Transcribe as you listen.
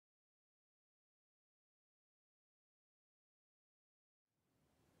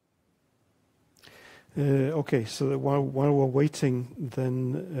Okay, so that while we're waiting,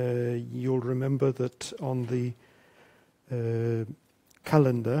 then you'll remember that on the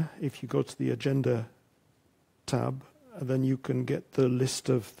calendar, if you go to the agenda tab, then you can get the list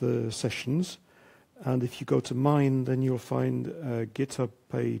of the sessions. And if you go to mine, then you'll find a GitHub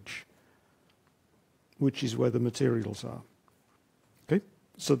page, which is where the materials are. Okay,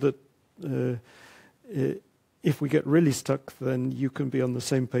 so that if we get really stuck, then you can be on the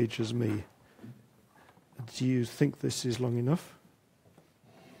same page as me. Do you think this is long enough?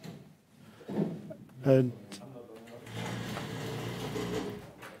 And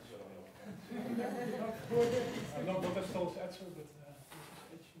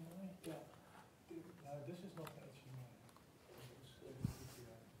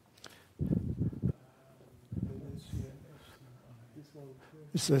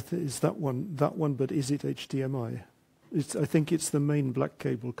is that one, but is it HDMI? I think it's the main black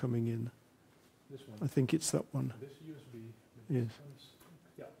cable coming in. This one. I think it's that one. This USB. Yes.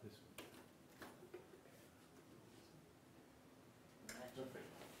 Yeah, this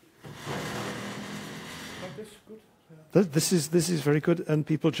one. This good. This is very good, and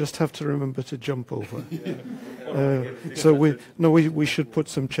people just have to remember to jump over. So we should put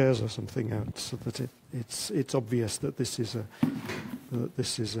some chairs or something out so that it's obvious that this is a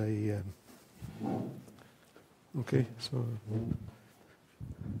okay. So.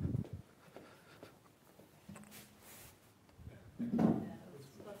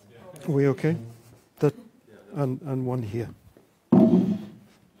 Are we okay? That and one here.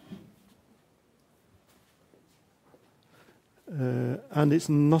 And it's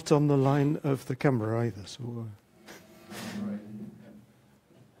not on the line of the camera either. So.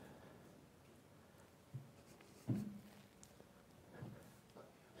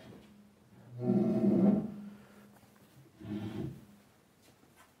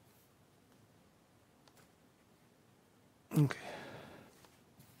 Okay.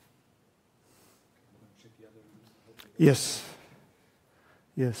 Yes.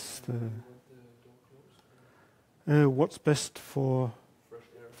 Yes. What's best for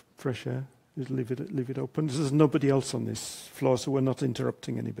fresh air is leave it open. There's nobody else on this floor, so we're not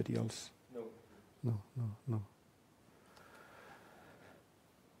interrupting anybody else. No.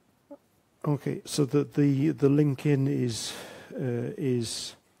 Okay, so the link in is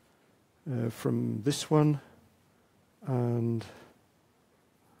from this one, and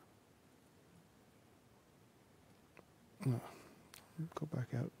go back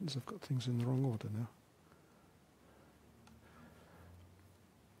out because I've got things in the wrong order now.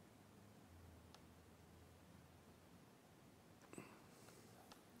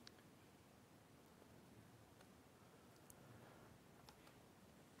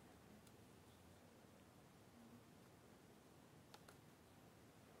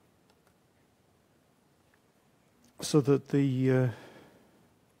 So that the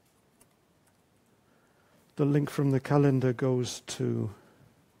link from the calendar goes to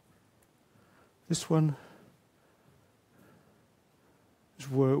this one.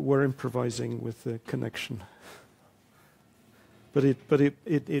 We're improvising with the connection, but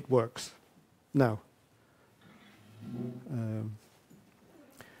it works now.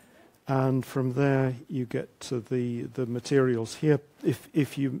 And from there you get to the materials here.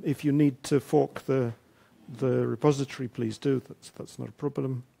 If you need to fork the repository, please do. That's not a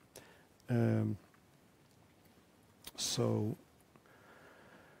problem. So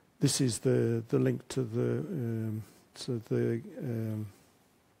this is the link to the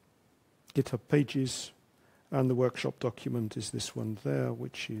GitHub pages, and the workshop document is this one there,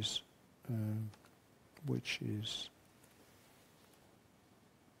 which is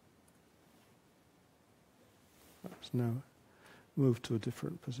that's now moved to a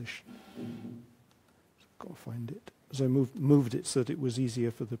different position. Got to find it. So I moved it so that it was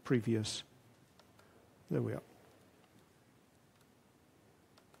easier for the previous. There we are.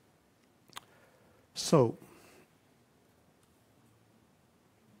 So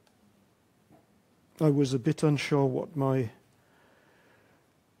I was a bit unsure what my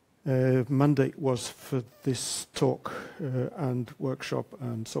mandate was for this talk and workshop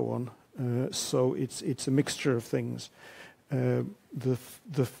and so on. So it's a mixture of things. The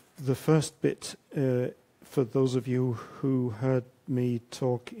first bit. For those of you who heard me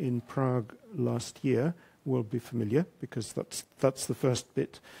talk in Prague last year will be familiar, because that's the first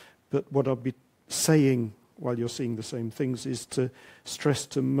bit. But what I'll be saying while you're seeing the same things is to stress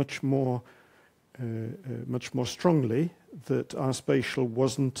to much more strongly that R-spatial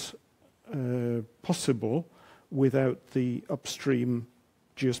wasn't possible without the upstream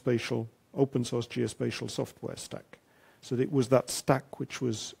geospatial, open source geospatial software stack. So it was that stack which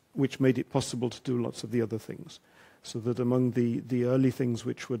was which made it possible to do lots of the other things. So that among the early things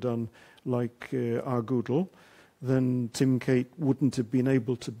which were done, like R-Goodle, then Timcate wouldn't have been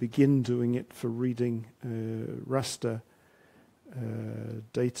able to begin doing it for reading raster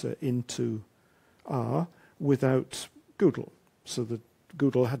data into R without Goodle. So that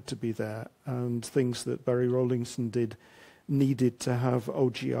Goodle had to be there, and things that Barry Rowlingson did needed to have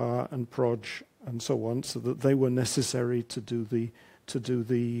OGR and Proj and so on, so that they were necessary to do the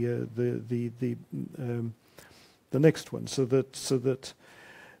next one. So that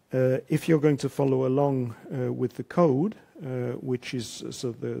if you're going to follow along with the code, which is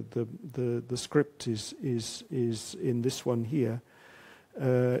so the script is in this one here.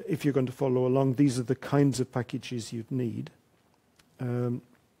 If you're going to follow along, these are the kinds of packages you'd need.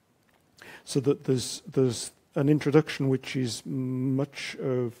 So that there's an introduction which is much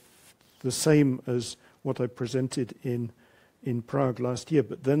of the same as what I presented in Prague last year,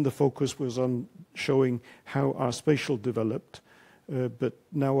 but then the focus was on showing how R-spatial developed. But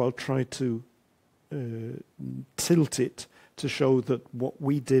now I'll try to tilt it to show that what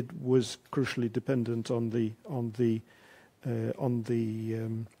we did was crucially dependent on the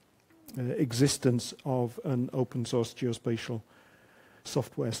existence of an open source geospatial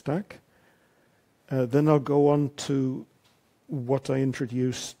software stack. Then I'll go on to what I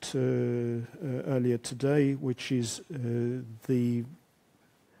introduced earlier today, which is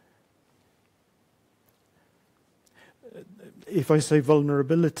if I say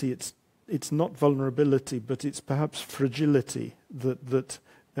vulnerability, it's not vulnerability, but it's perhaps fragility that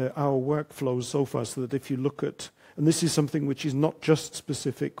our workflows so far. So that if you look at, and this is something which is not just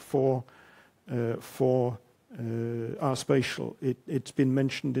specific for R-spatial. It's been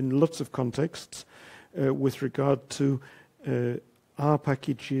mentioned in lots of contexts with regard to R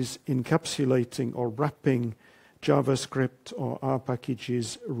packages encapsulating or wrapping JavaScript, or R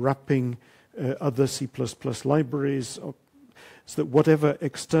packages wrapping other C++ libraries, so that whatever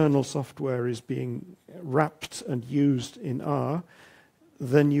external software is being wrapped and used in R,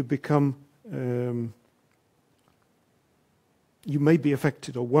 then you become, you may be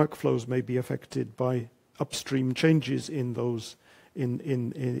affected, or workflows may be affected by upstream changes in those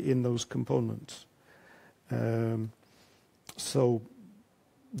those components. So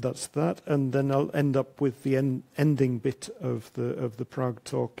that's that, and then I'll end up with the ending bit of the Prague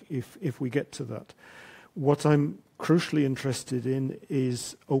talk if we get to that. What I'm crucially interested in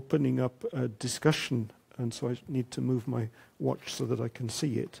is opening up a discussion, and so I need to move my watch so that I can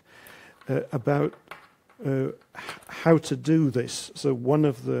see it, about how to do this. So one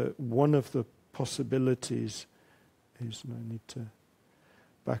of the possibilities is, and I need to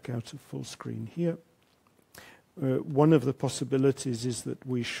back out of full screen here. One of the possibilities is that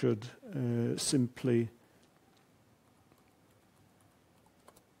we should simply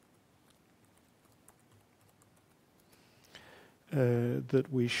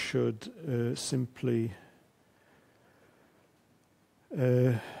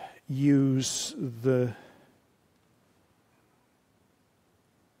use the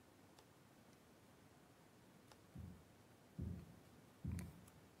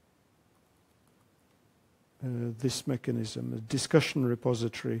this mechanism, a discussion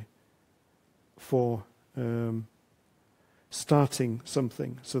repository for starting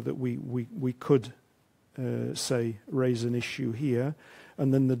something, so that we could say raise an issue here,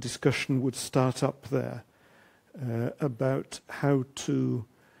 and then the discussion would start up there about how to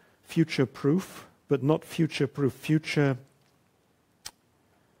future-proof, but not future-proof, future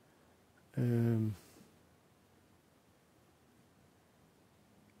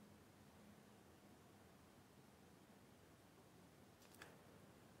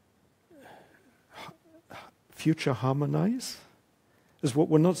future harmonize. Is what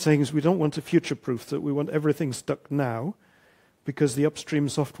we're not saying is we don't want to future-proof, that we want everything stuck now, because the upstream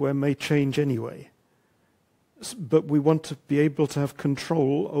software may change anyway. But we want to be able to have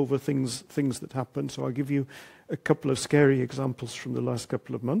control over things that happen. So I'll give you a couple of scary examples from the last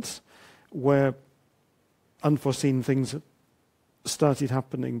couple of months, where unforeseen things started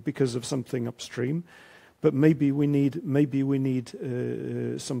happening because of something upstream. But maybe we need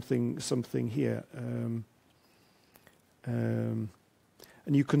something here.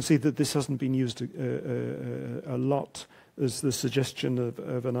 And you can see that this hasn't been used a lot. There's the suggestion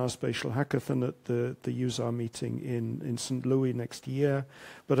of an R-spatial hackathon at the USAR meeting in St. Louis next year.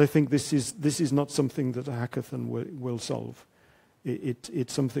 But I think this is not something that a hackathon will solve.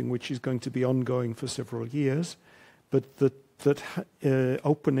 It's something which is going to be ongoing for several years, but that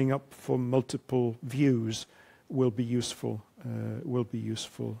opening up for multiple views will be useful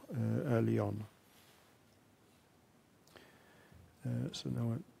early on. So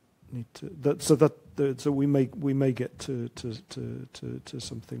now So we may get to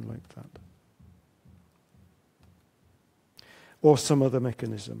something like that, or some other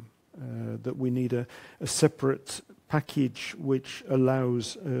mechanism that we need a separate package which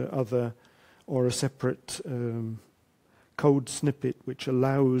allows other, or a separate code snippet which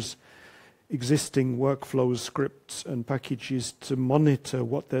allows existing workflows, scripts, and packages to monitor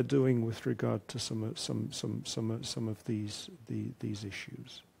what they're doing with regard to some of these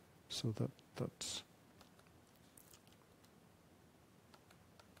issues. So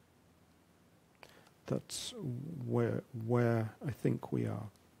that's where I think we are.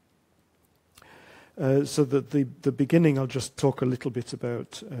 So the beginning, I'll just talk a little bit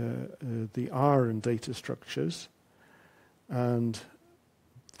about the R and data structures, and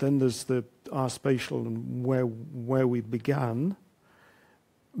then there's the R-spatial and where we began,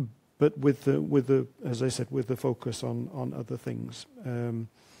 but with the as I said, with the focus on other things.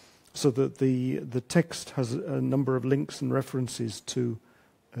 So that the text has a number of links and references to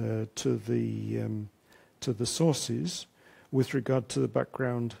the sources with regard to the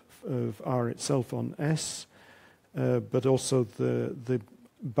background of R itself on S, but also the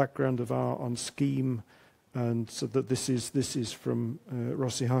background of R on scheme. And so that this is from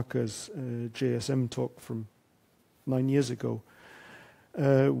Rossi Haka's JSM talk from 9 years ago,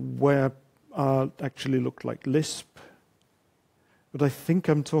 where R actually looked like Lisp. But I think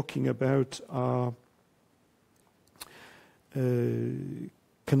I'm talking about our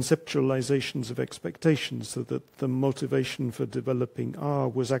conceptualizations of expectations, so that the motivation for developing R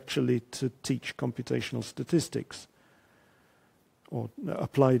was actually to teach computational statistics, or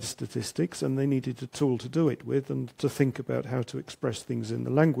applied statistics, and they needed a tool to do it with and to think about how to express things in the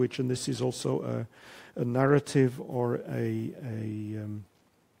language. And this is also a narrative or a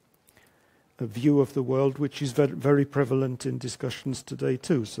view of the world which is very, very prevalent in discussions today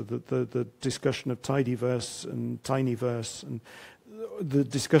too. So that the discussion of tidyverse and tinyverse and the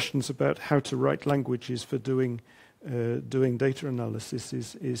discussions about how to write languages for doing data analysis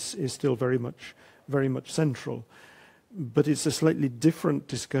is still very much central. But it's a slightly different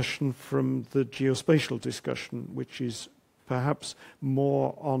discussion from the geospatial discussion, which is perhaps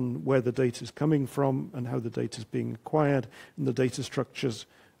more on where the data is coming from and how the data is being acquired, and the data structures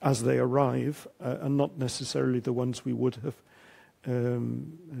as they arrive are not necessarily the ones we would have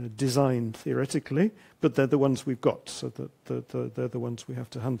designed theoretically, but they're the ones we've got, so that they're the ones we have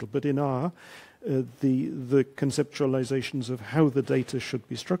to handle. But in R, the conceptualizations of how the data should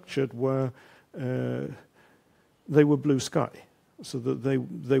be structured were they were blue sky, so that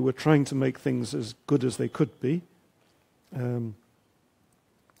they were trying to make things as good as they could be, and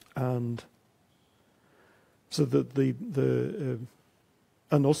so that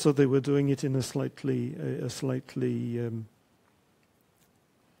and also they were doing it in a slightly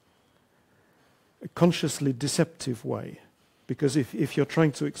consciously deceptive way, because if you're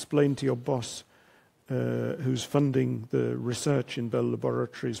trying to explain to your boss who's funding the research in Bell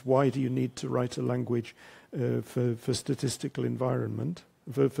Laboratories, why do you need to write a language for statistical environment,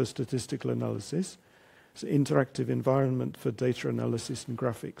 for statistical analysis, so interactive environment for data analysis and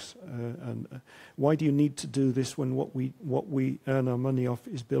graphics, and why do you need to do this when what we earn our money off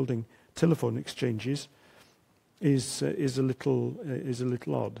is building telephone exchanges, is a little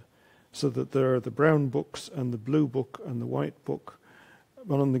odd. So that there are the brown books and the blue book and the white book.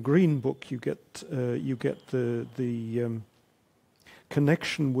 But on the green book, you get the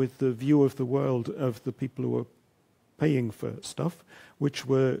connection with the view of the world of the people who are paying for stuff, which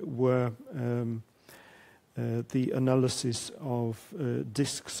were the analysis of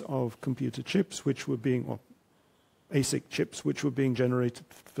disks of computer chips, which were being, or ASIC chips, which were being generated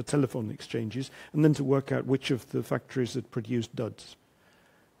for telephone exchanges, and then to work out which of the factories had produced duds.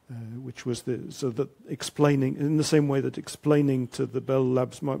 Which was so that explaining, in the same way that explaining to the Bell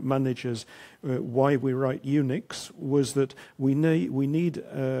Labs managers why we write Unix, was that we need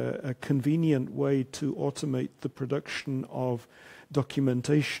a convenient way to automate the production of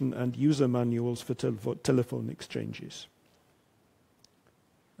documentation and user manuals for telephone exchanges,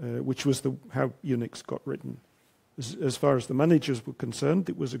 which was how Unix got written. As far as the managers were concerned,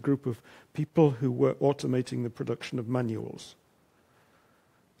 it was a group of people who were automating the production of manuals.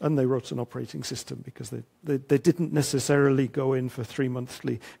 And they wrote an operating system because they didn't necessarily go in for 3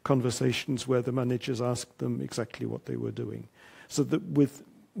 monthly conversations where the managers asked them exactly what they were doing. So that with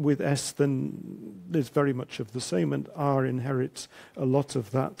S, then there's very much of the same, and R inherits a lot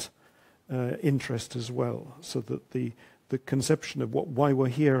of that interest as well. So that the conception of why we're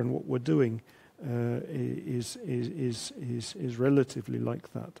here and what we're doing is relatively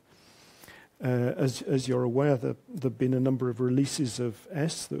like that. As you're aware, there have been a number of releases of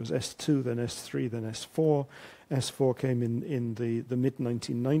S. There was S2, then S3, then S4. S4 came in the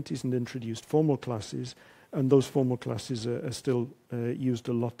mid-1990s and introduced formal classes, and those formal classes are still used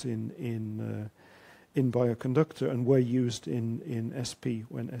a lot in Bioconductor and were used in SP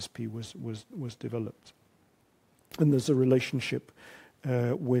when SP was developed. And there's a relationship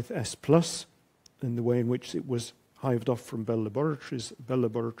with S Plus in the way in which it was hived off from Bell Laboratories. Bell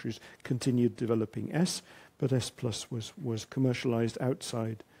Laboratories continued developing S, but S Plus was commercialized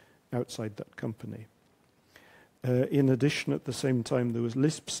outside that company. In addition, at the same time, there was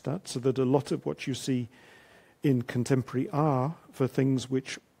LispStat, so that a lot of what you see in contemporary R for things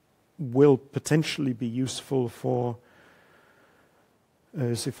which will potentially be useful for,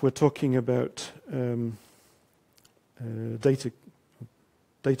 as if we're talking about data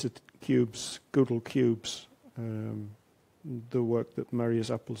cubes, Google cubes, the work that Marius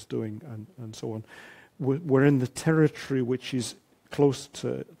Appel's doing, and so on. We're in the territory which is close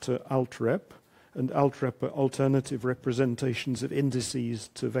to altrep, and altrep are alternative representations of indices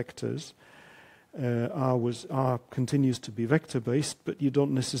to vectors. R continues to be vector-based, but you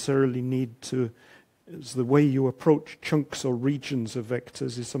don't necessarily need to. It's the way you approach chunks or regions of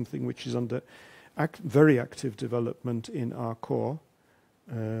vectors is something which is under very active development in R core.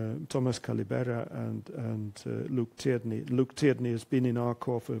 Thomas Calibera and Luke Tierney. Luke Tierney has been in R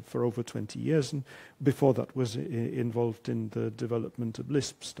core for over 20 years, and before that was involved in the development of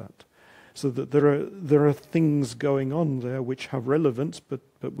LispStat. So that there are things going on there which have relevance, but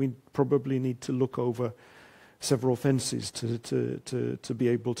we probably need to look over several fences to be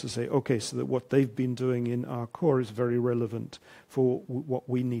able to say, okay, so that what they've been doing in our core is very relevant for what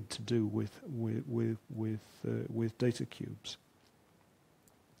we need to do with data cubes.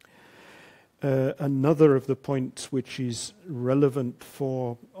 Another of the points which is relevant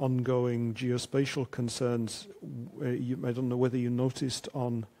for ongoing geospatial concerns, I don't know whether you noticed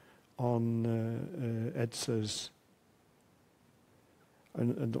on Edsa's, I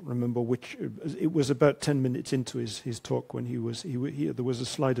don't remember which, it was about 10 minutes into his talk when there was a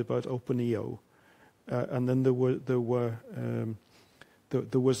slide about OpenEO, and then there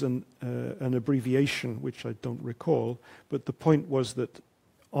was an abbreviation which I don't recall, but the point was that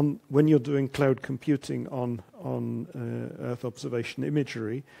when you're doing cloud computing on Earth observation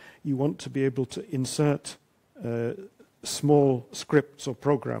imagery, you want to be able to insert small scripts or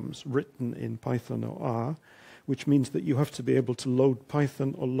programs written in Python or R, which means that you have to be able to load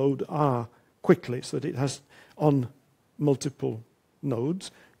Python or load R quickly so that it has on multiple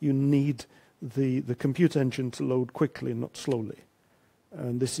nodes. You need the compute engine to load quickly, not slowly.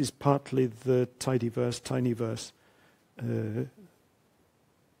 And this is partly the tidyverse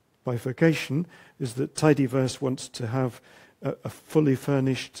bifurcation, is that tidyverse wants to have a fully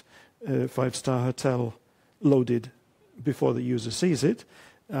furnished 5-star hotel loaded before the user sees it,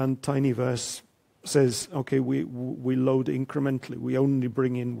 and tinyverse says, okay, we load incrementally. We only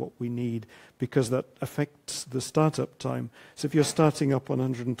bring in what we need because that affects the startup time. So if you're starting up on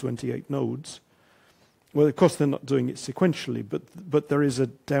 128 nodes, well, of course they're not doing it sequentially, but there is a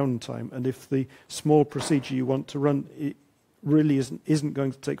downtime, and if the small procedure you want to run it really isn't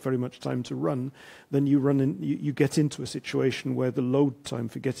going to take very much time to run, then you get into a situation where the load time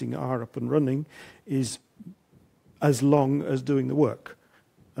for getting R up and running is as long as doing the work,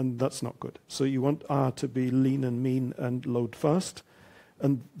 and that's not good. So you want R to be lean and mean and load fast,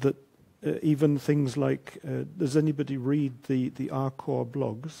 and that even things like, does anybody read the R core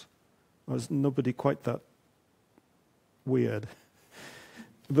blogs? Or is nobody quite that weird?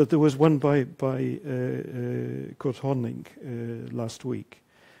 But there was one by Kurt Horning last week,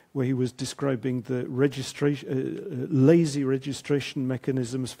 where he was describing the lazy registration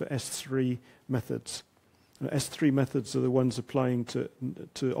mechanisms for S3 methods. S3 methods are the ones applying to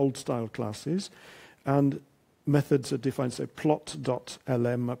old-style classes, and methods are defined, say,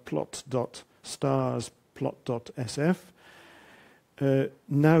 plot.lm, plot.stars, plot.sf.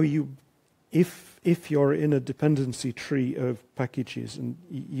 Now if you're in a dependency tree of packages and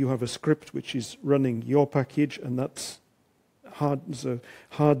you have a script which is running your package, and that's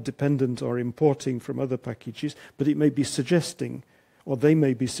hard dependent or importing from other packages, but it may be suggesting, or they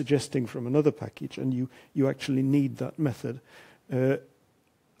may be suggesting from another package, and you actually need that method.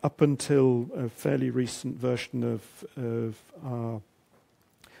 Up until a fairly recent version of our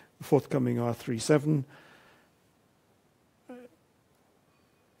forthcoming R37,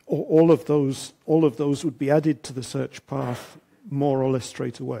 all of those would be added to the search path more or less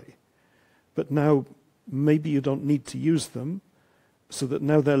straight away. But now maybe you don't need to use them, so that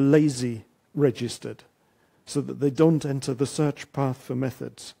now they're lazy registered, so that they don't enter the search path for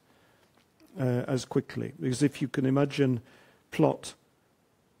methods. as quickly. Because if you can imagine plot,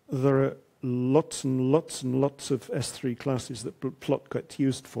 there are lots and lots and lots of S3 classes that plot gets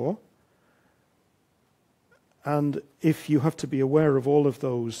used for. And if you have to be aware of all of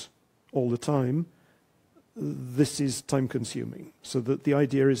those all the time, this is time consuming. So that the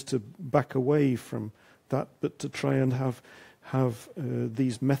idea is to back away from that, but to try and have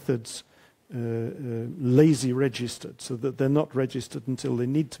these methods lazy registered, so that they're not registered until they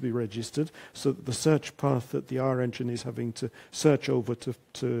need to be registered, so that the search path that the R engine is having to search over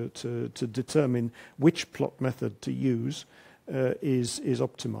to determine which plot method to use is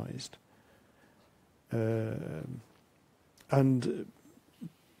optimized. And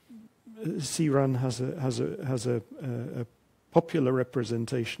CRAN has a popular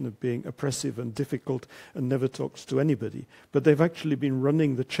representation of being oppressive and difficult and never talks to anybody. But they've actually been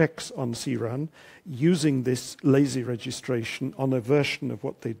running the checks on CRAN using this lazy registration on a version of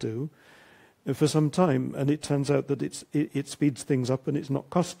what they do for some time, and it turns out that it speeds things up and it's not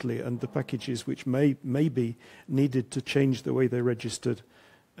costly, and the packages which may be needed to change the way they registered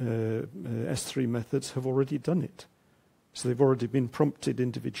S3 methods have already done it. So they've already been prompted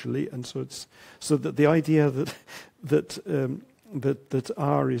individually, and so it's so that the idea that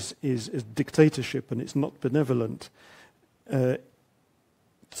R is dictatorship and it's not benevolent.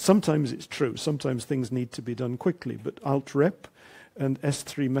 Sometimes it's true. Sometimes things need to be done quickly, but alt-rep and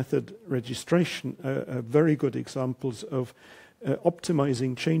S3 method registration are very good examples of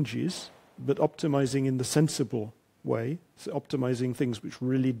optimizing changes, but optimizing in the sensible way, so optimizing things which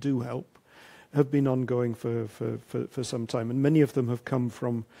really do help. Have been ongoing for some time, and many of them have come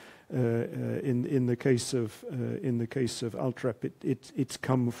from in the case of alt-rep, it's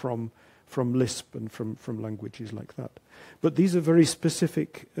come from Lisp and from languages like that. But these are very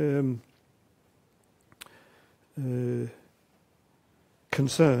specific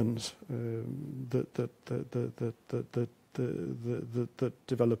concerns that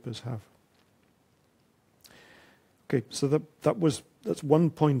developers have. Okay, so that's one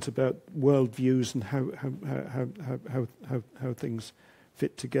point about worldviews and how things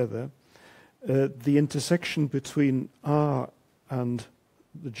fit together. The intersection between R and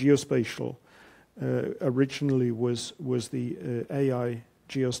the geospatial originally was the AI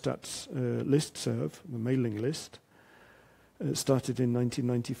geostats listserv, the mailing list. Started in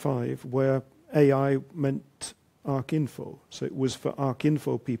 1995, where AI meant ArcInfo. So it was for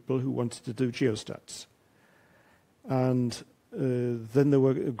ArcInfo people who wanted to do geostats. And then there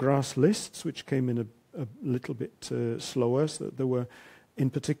were grass lists, which came in a little bit slower. So that there were, in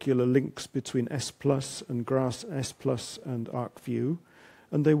particular, links between S+ and grass S+ and ArcView,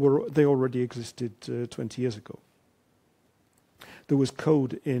 and they already existed 20 years ago. There was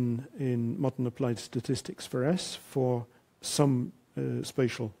code in modern applied statistics for S for some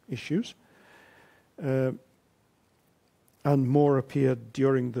spatial issues. And more appeared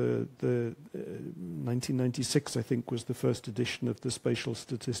during the 1996, I think, was the first edition of the spatial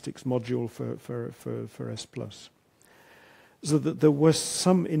statistics module for S+. So that there were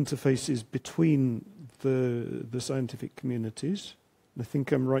some interfaces between the scientific communities. I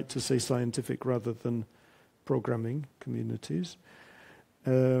think I'm right to say scientific rather than programming communities.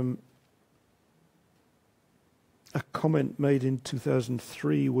 A comment made in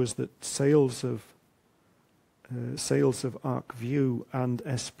 2003 was that sales of ArcView and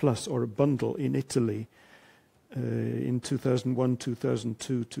S+, or a bundle in Italy in 2001,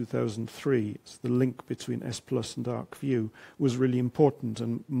 2002, 2003, so the link between S+ and ArcView was really important,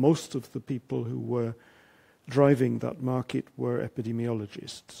 and most of the people who were driving that market were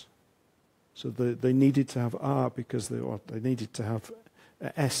epidemiologists. So they needed to have R because they needed to have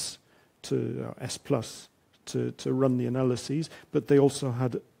S to S+ to run the analyses, but they also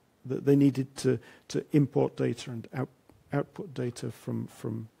had they needed to import data and output data from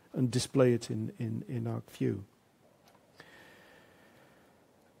and display it in ArcView.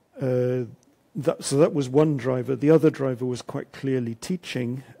 So that was one driver. The other driver was quite clearly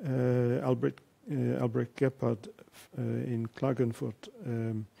teaching. Albrecht Gebhard in Klagenfurt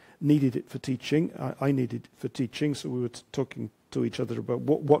needed it for teaching. I needed it for teaching, so we were talking to each other about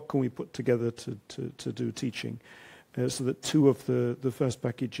what can we put together to do teaching. So that two of the first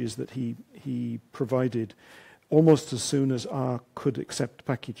packages that he provided, almost as soon as R could accept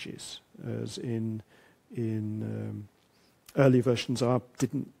packages, as in early versions, R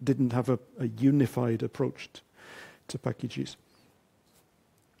didn't have a unified approach to packages.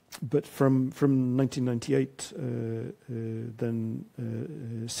 But from 1998, then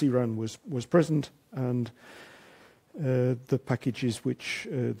CRAN was present, and the packages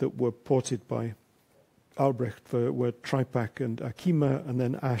that were ported by Albrecht were TriPac and Akima, and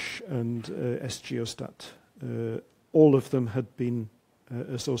then ASH and SGeostat. All of them had been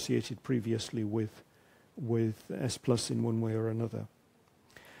associated previously with S+ in one way or another.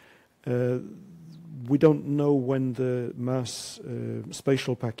 We don't know when the mass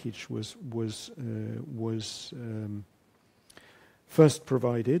spatial package was first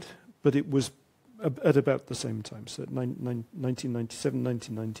provided, but it was at about the same time. So, 1997,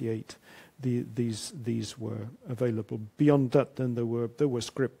 1998, these were available. Beyond that, then there were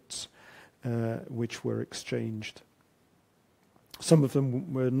scripts which were exchanged. Some of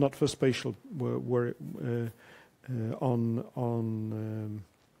them were not for spatial, were on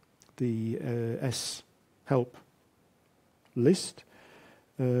the S help list,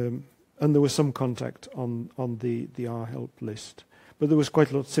 and there was some contact on the R help list. But there was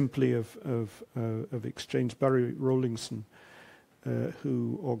quite a lot simply of exchange. Barry Rowlingson,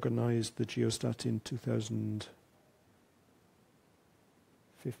 who organised the Geostat in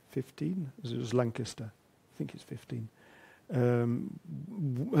 2015, it was Lancaster, I think it's 15,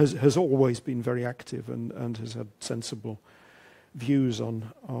 has always been very active and has had sensible views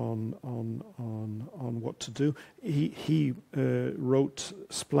on what to do. He wrote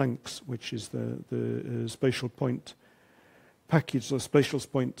Splanks, which is the spatial point package or spatial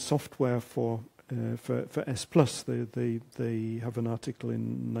point software for S+. They have an article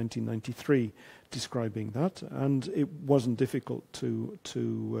in 1993 describing that, and it wasn't difficult to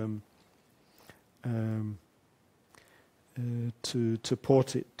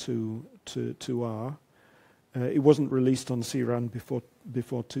port it to R. It wasn't released on CRAN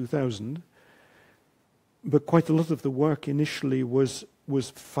before 2000, but quite a lot of the work initially was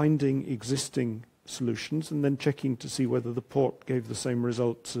finding existing solutions and then checking to see whether the port gave the same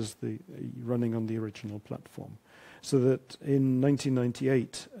results as the running on the original platform. So that in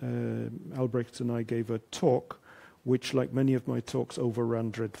 1998, Albrecht and I gave a talk, which, like many of my talks,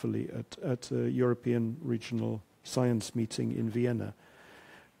 overran dreadfully at a European Regional Science meeting in Vienna.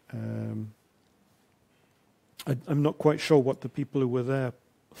 I'm not quite sure what the people who were there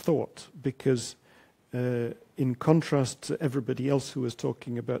thought, because in contrast to everybody else who was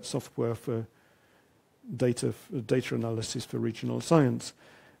talking about software for data analysis for regional science,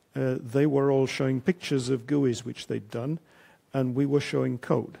 they were all showing pictures of GUIs which they'd done, and we were showing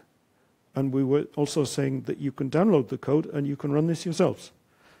code. And we were also saying that you can download the code and you can run this yourselves.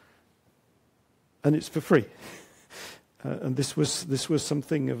 And it's for free. And this was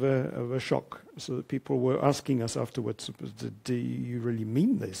something of a shock. So that people were asking us afterwards, "Do you really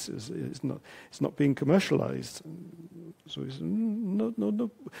mean this? It's not being commercialized?" So we said, "No."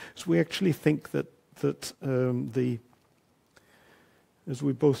 So we actually think that as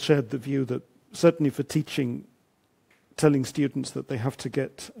we both shared the view that certainly for teaching, telling students that they have to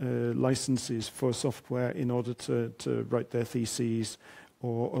get licenses for software in order to write their theses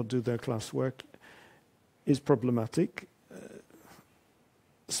or do their classwork is problematic.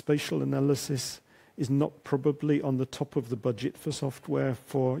 Spatial analysis is not probably on the top of the budget for software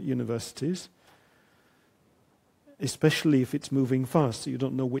for universities, especially if it's moving fast, so you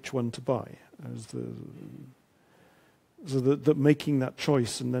don't know which one to buy. So that making that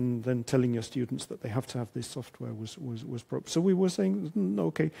choice and then telling your students that they have to have this software was so we were saying,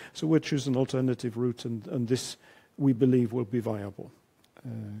 okay, so we'll choose an alternative route, and this we believe will be viable.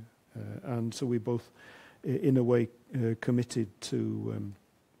 And so we both, in a way, committed to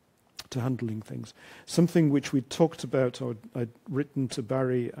handling things. Something which we talked about, or I'd written to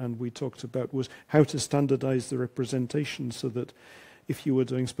Barry, and we talked about, was how to standardize the representation, so that if you were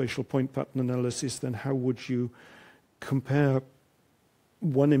doing spatial point pattern analysis, then how would you compare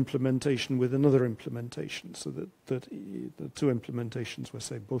one implementation with another implementation, so that the two implementations were,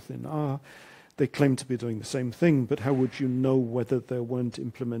 say, both in R. They claim to be doing the same thing, but how would you know whether there weren't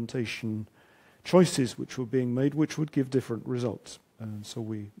implementation choices which were being made which would give different results? And so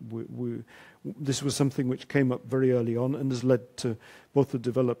this was something which came up very early on and has led to both the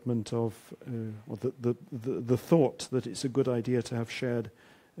development of or the thought that it's a good idea to have shared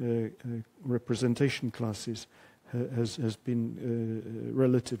representation classes has been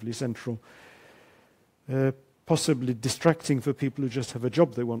relatively central. Possibly distracting for people who just have a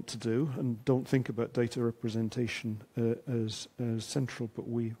job they want to do and don't think about data representation as central, but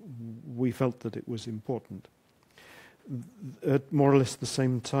we felt that it was important. At more or less the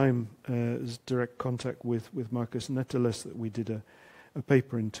same time as direct contact with Marcus Netteles, that we did a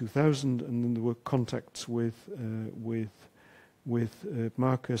paper in 2000, and then there were contacts with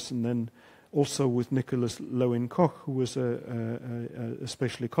Marcus, and then also with Nicholas Lowen-Koch, who was a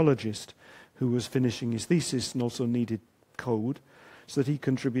spatial ecologist who was finishing his thesis and also needed code. so that he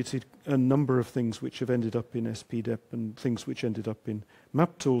contributed a number of things which have ended up in SPDEP and things which ended up in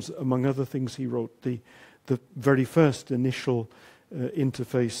map tools. Among other things, he wrote the very first initial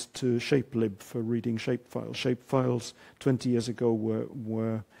interface to shapelib for reading shapefiles. Shapefiles 20 years ago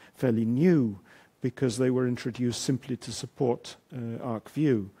were fairly new because they were introduced simply to support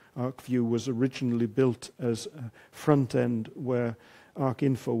ArcView. ArcView was originally built as a front end where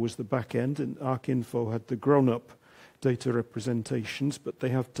ArcInfo was the back end, and ArcInfo had the grown-up data representations, but they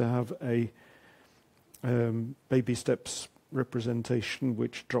have to have a baby steps representation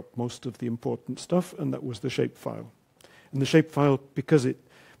which dropped most of the important stuff, and that was the shapefile. And the shapefile, because it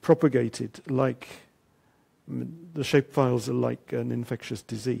propagated like, the shapefiles are like an infectious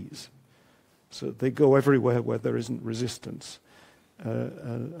disease. So they go everywhere where there isn't resistance.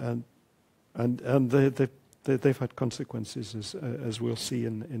 And they've had consequences, as we'll see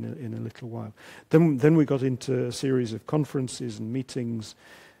in a little while. Then we got into a series of conferences and meetings,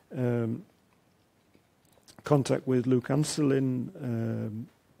 contact with Luke Anselin,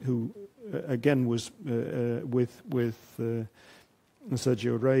 who again was with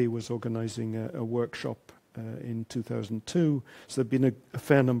Sergio Rey, was organizing a workshop in 2002. So there've been a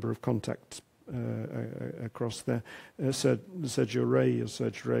fair number of contacts across there. Sergio Rey is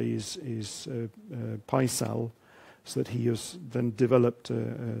PySal, so that he has then developed a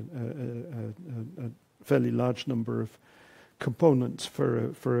fairly large number of components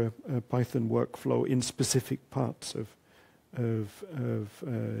for a Python workflow in specific parts of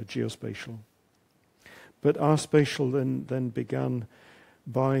geospatial. But R-spatial then began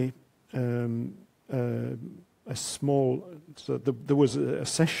by a small. So there was a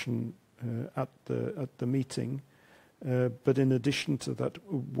session at the meeting, but in addition to that,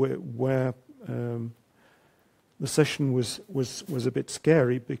 where the session was a bit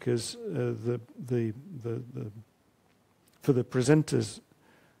scary because for the presenters,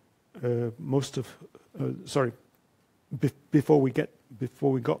 before we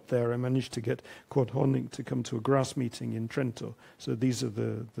got there, I managed to get Kurt Honig to come to a grass meeting in Trento. So these were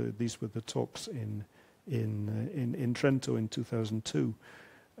the talks in Trento in 2002,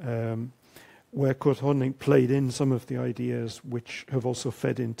 where Kurt Honig played in some of the ideas which have also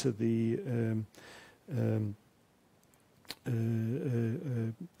fed into the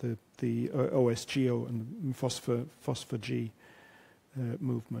OSGeo and Phosphor-G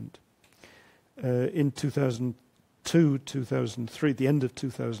movement. In 2002, 2003, the end of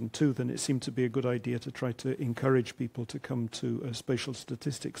 2002, then it seemed to be a good idea to try to encourage people to come to a spatial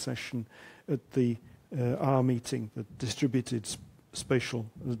statistics session at the R meeting, the distributed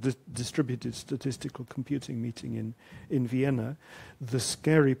statistical computing meeting in Vienna. The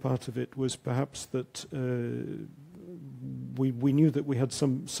scary part of it was perhaps that we knew that we had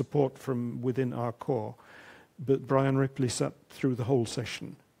some support from within our core, but Brian Ripley sat through the whole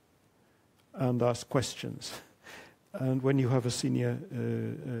session and asked questions. And when you have a senior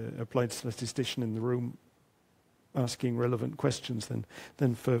applied statistician in the room asking relevant questions,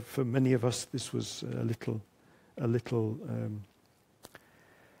 then for many of us this was a little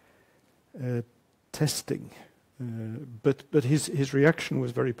testing. But his reaction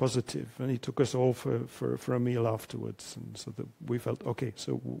was very positive, and he took us all for a meal afterwards, and so that we felt okay.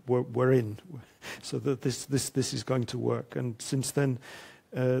 So we're in, so that this is going to work. And since then,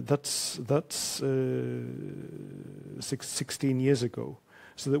 that's 16 years ago.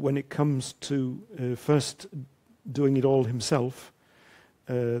 So that when it comes to first doing it all himself,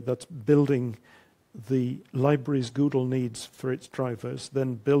 that's building the libraries Google needs for its drivers,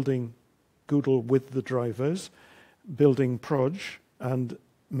 then building Google with the drivers, building Proj and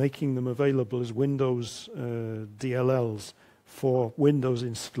making them available as Windows DLLs for Windows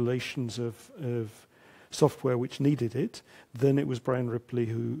installations of software which needed it. Then it was Brian Ripley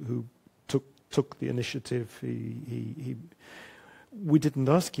who took the initiative. We didn't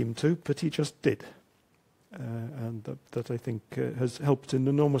ask him to, but he just did. And that I think has helped an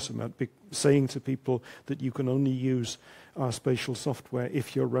enormous amount, saying to people that you can only use R-spatial software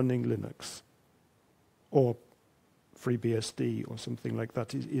if you're running Linux or FreeBSD or something like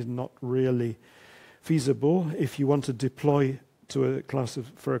that is not really feasible. If you want to deploy to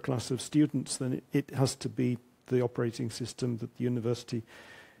for a class of students, then it has to be the operating system that the university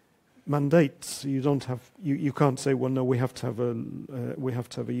mandates. You don't have you can't say, well, no, we have to have a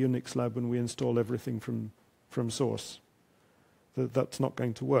Unix lab and we install everything from source. That's not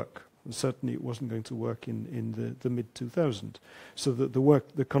going to work. And certainly it wasn't going to work in the mid 2000s. So that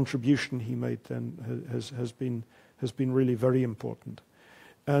the contribution he made then has been really very important.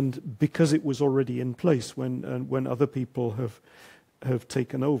 And because it was already in place when other people have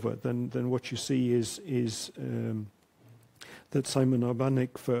taken over, then what you see is that Simon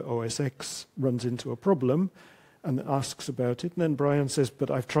Urbanik for OSX runs into a problem and asks about it. And then Brian says,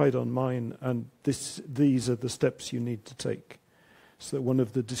 but I've tried on mine, and these are the steps you need to take. So one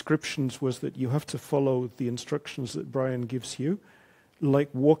of the descriptions was that you have to follow the instructions that Brian gives you, like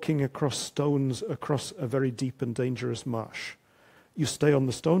walking across stones across a very deep and dangerous marsh. You stay on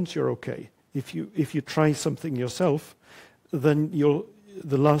the stones, you're okay. If you try something yourself, then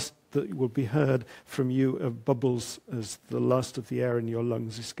the last that will be heard from you are bubbles as the last of the air in your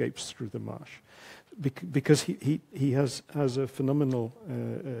lungs escapes through the marsh. Because he has a phenomenal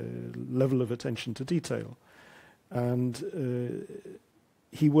level of attention to detail. And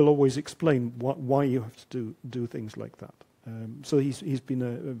he will always explain why you have to do things like that. So he's been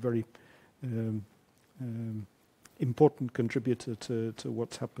a very important contributor to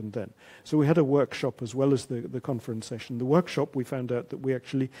what's happened then. So we had a workshop as well as the conference session. The workshop, we found out that we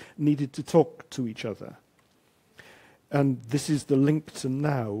actually needed to talk to each other. And this is the link to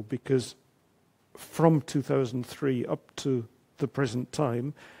now, because from 2003 up to the present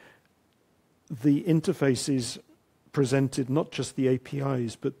time, the interfaces presented not just the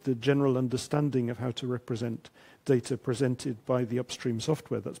APIs, but the general understanding of how to represent data presented by the upstream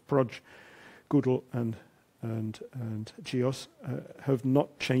software, that's Proj, Google, and Geos, have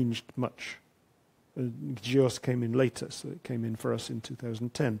not changed much. Geos came in later, so it came in for us in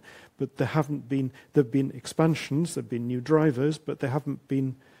 2010. But there've been expansions, there've been new drivers, but there haven't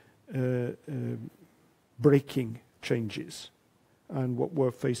been breaking changes. And what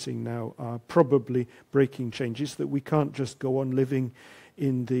we're facing now are probably breaking changes that we can't just go on living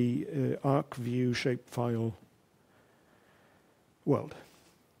in the ArcView shapefile world.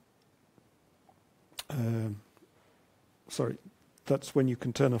 Sorry, that's when you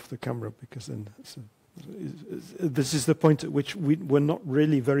can turn off the camera, because then this is the point at which we're not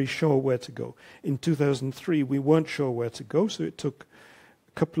really very sure where to go. In 2003, we weren't sure where to go, so it took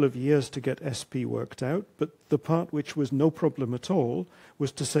a couple of years to get SP worked out, but the part which was no problem at all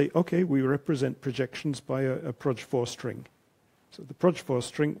was to say, okay, we represent projections by a Proj4 string. So the Proj4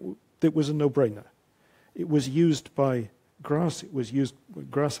 string, it was a no-brainer. It was used by Grass.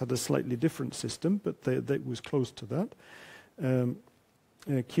 Grass had a slightly different system, but they was close to that.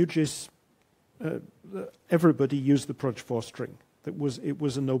 QGIS, everybody used the Proj4 string. It was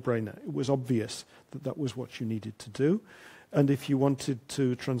a no-brainer. It was obvious that was what you needed to do. And if you wanted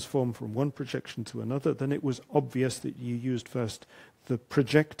to transform from one projection to another, then it was obvious that you used first the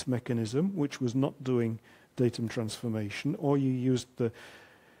project mechanism, which was not doing datum transformation, or you used the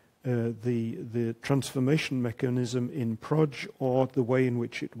transformation mechanism in Proj, or the way in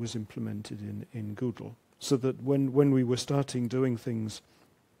which it was implemented in Google. So that when we were starting doing things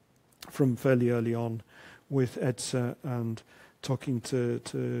from fairly early on with EDSA and talking to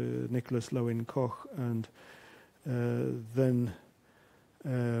Nicholas Lowen-Koch and then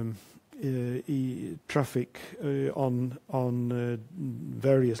traffic on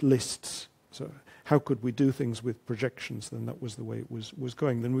various lists. So how could we do things with projections? Then that was the way it was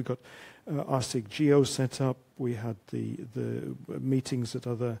going. Then we got RSig Geo set up. We had the meetings at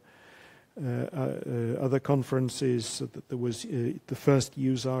other conferences. So that there was the first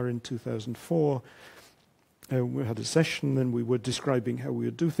USAR in 2004. We had a session, and we were describing how we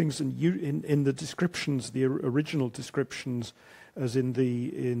would do things. And in the descriptions, the original descriptions, as in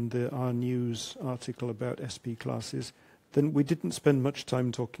the R News article about SP classes, then we didn't spend much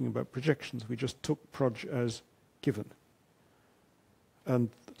time talking about projections. We just took Proj as given. And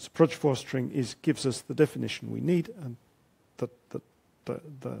Proj4 string gives us the definition we need, and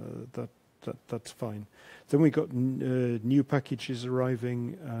that's fine. Then we got new packages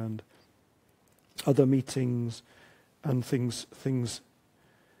arriving and other meetings and things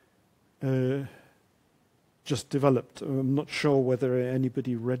just developed. I'm not sure whether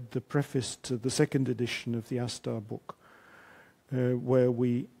anybody read the preface to the second edition of the Astar book, where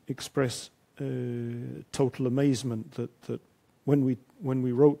we express total amazement that when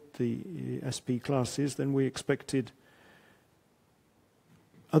we wrote the SP classes, then we expected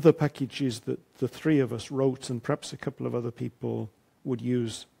other packages that the three of us wrote and perhaps a couple of other people would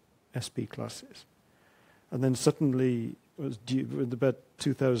use SP classes. And then suddenly, it was about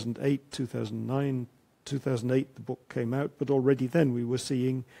 2008, 2009, 2008 the book came out, but already then we were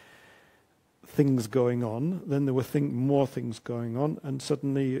seeing things going on. Then there were more things going on, and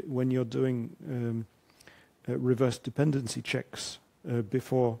suddenly when you're doing reverse dependency checks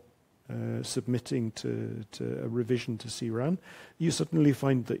before submitting to a revision to CRAN, you suddenly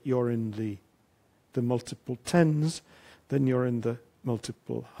find that you're in the multiple tens, then you're in the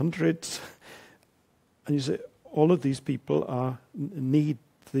multiple hundreds, and you say all of these people need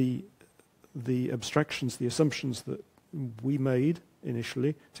the abstractions, the assumptions we made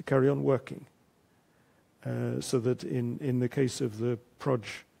initially to carry on working. So that in the case of the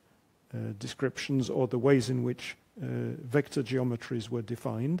proj descriptions or the ways in which vector geometries were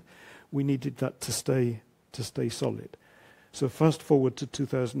defined, we needed that to stay solid. So fast forward to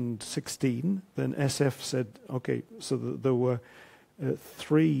 2016, then SF said, okay, so there were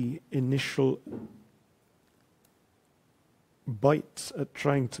 3 initial bites at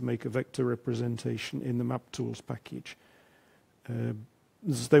trying to make a vector representation in the map tools package.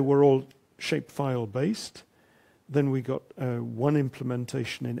 They were all shapefile based. Then we got one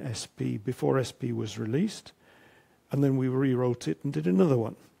implementation in SP before SP was released, and then we rewrote it and did another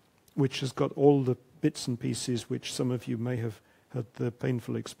one, which has got all the bits and pieces which some of you may have had the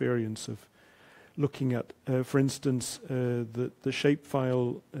painful experience of looking at. For instance, the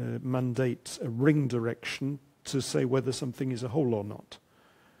shapefile mandates a ring direction to say whether something is a hole or not.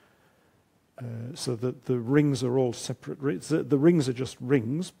 So that the rings are all separate. The rings are just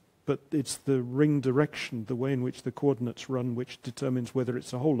rings, but it's the ring direction, the way in which the coordinates run, which determines whether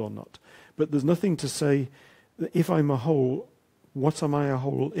it's a hole or not. But there's nothing to say that if I'm a hole, what am I a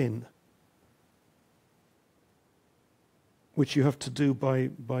hole in? Which you have to do by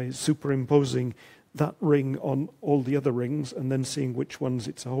superimposing that ring on all the other rings and then seeing which ones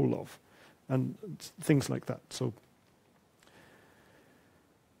it's a hole of, and things like that. So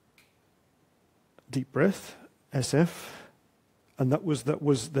deep breath, SF, and that was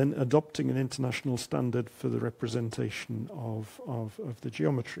then adopting an international standard for the representation of the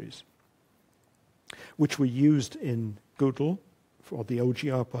geometries, which were used in Google, or the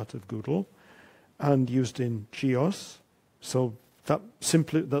OGR part of Google, and used in GEOS. So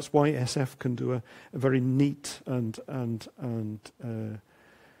that's why SF can do a very neat and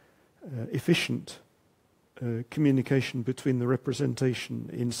efficient communication between the representation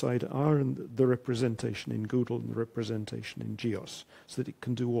inside R and the representation in Google and the representation in GEOS, so that it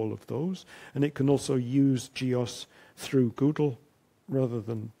can do all of those. And it can also use GEOS through Google rather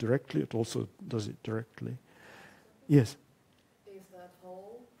than directly. It also does it directly. Yes? Is that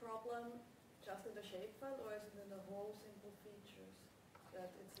whole problem just in the shapefile, or is it in the whole simple features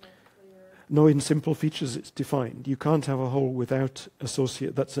that it's not clear? No, in simple features it's defined. You can't have a hole without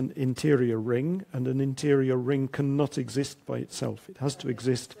associate. That's an interior ring, and an interior ring cannot exist by itself. It has to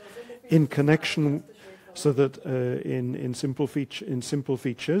exist in connection, so that in simple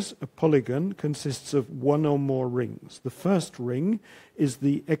features, a polygon consists of one or more rings. The first ring is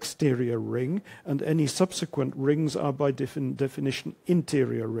the exterior ring, and any subsequent rings are by definition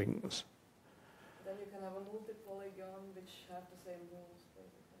interior rings. Then you can have a multi-polygon which have the same rules,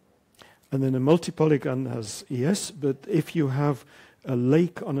 basically. And then a multi-polygon has, yes, but if you have a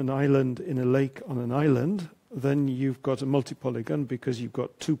lake on an island in a lake on an island, then you've got a multi-polygon because you've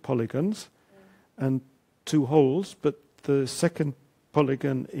got 2 polygons and 2 holes, but the second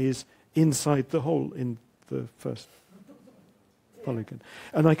polygon is inside the hole in the first polygon.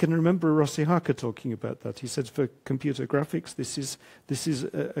 And I can remember Rossi Harker talking about that. He said for computer graphics, this is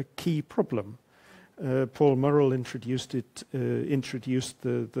a key problem. Paul Murrell introduced the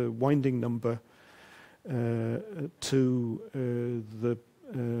winding number to the.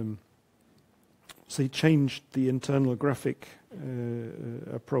 So he changed the internal graphic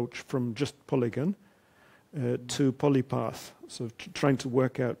approach from just polygon to polypath. So trying to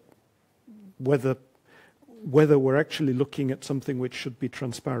work out whether we're actually looking at something which should be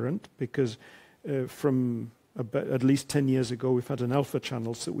transparent, because from at least 10 years ago we've had an alpha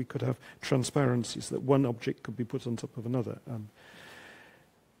channel, so we could have transparencies that one object could be put on top of another.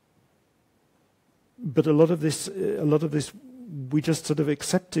 But a lot of this, we just sort of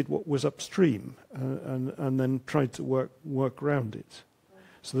accepted what was upstream and then tried to work around it.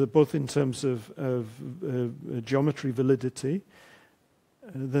 So that both in terms of geometry validity,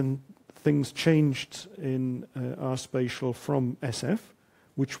 then things changed in R-spatial from SF,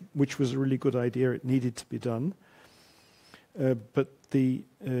 which was a really good idea. It needed to be done, but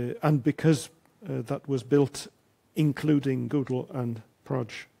and because that was built including Google and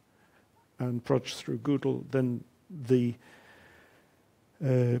Proj through Google, then the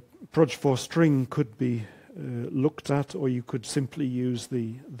Proj for string could be looked at, or you could simply use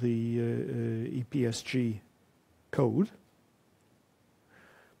the EPSG code.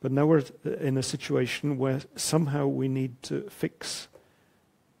 But now we're in a situation where somehow we need to fix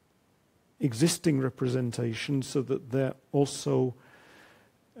existing representations so that they're also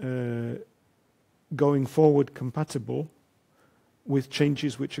going forward compatible with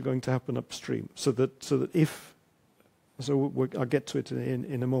changes which are going to happen upstream. So that if I'll get to it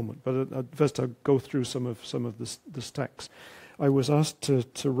in a moment, but first I'll go through some of the stacks. I was asked to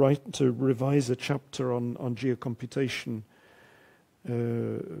revise a chapter on geocomputation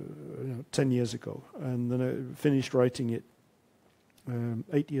 10 years ago, and then I finished writing it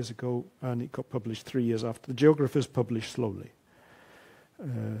 8 years ago, and it got published 3 years after. The geographers publish slowly,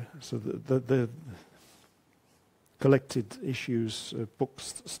 so the collected issues,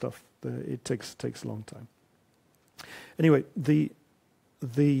 books, stuff, it takes a long time. Anyway, the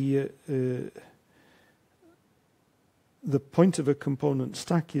point of a component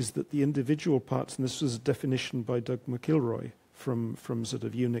stack is that the individual parts, and this was a definition by Doug McIlroy from sort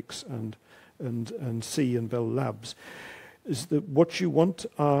of Unix and C and Bell Labs, is that what you want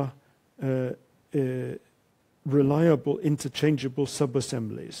are reliable, interchangeable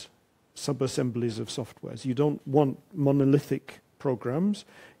subassemblies of softwares. You don't want monolithic programs.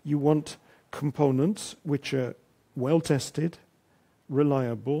 You want components which are well tested,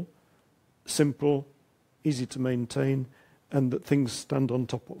 reliable, simple, easy to maintain, and that things stand on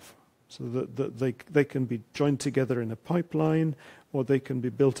top of, so that they can be joined together in a pipeline, or they can be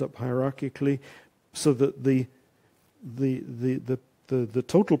built up hierarchically, so that the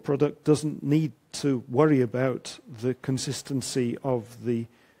total product doesn't need to worry about the consistency of the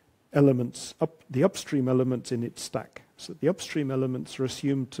elements, the upstream elements in its stack. So the upstream elements are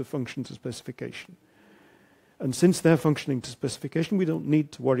assumed to function to specification. And since they're functioning to specification, we don't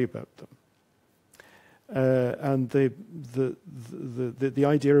need to worry about them. And the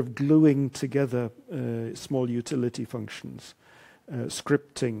idea of gluing together small utility functions,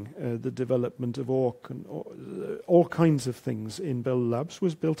 scripting, the development of awk, and all kinds of things in Bell Labs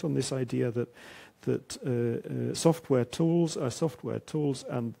was built on this idea that software tools are software tools,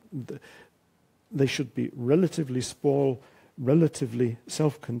 and they should be relatively small, relatively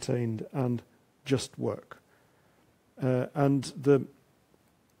self-contained, and just work. And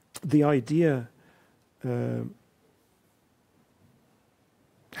the idea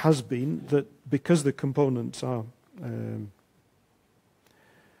has been that because the components are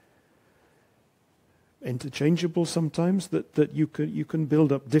interchangeable sometimes, that you can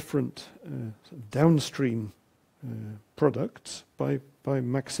build up different downstream products by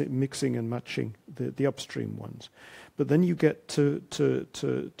mixing and matching the upstream ones. But then you get to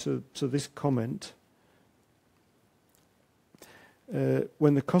this comment.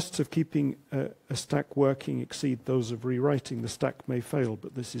 When the costs of keeping a stack working exceed those of rewriting, the stack may fail,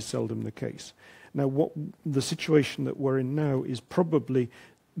 but this is seldom the case. Now, the situation that we're in now is probably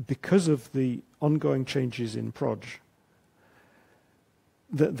because of the ongoing changes in Proj.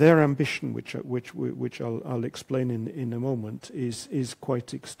 Their ambition, which I'll explain in a moment, is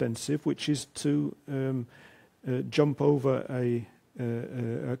quite extensive, which is to jump over a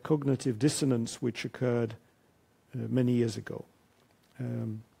cognitive dissonance which occurred many years ago.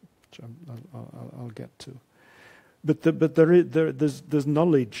 Which I'll get to, but there's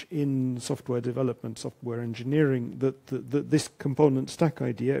knowledge in software development, software engineering, that this component stack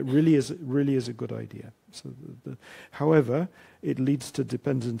idea really is a good idea. So, however, it leads to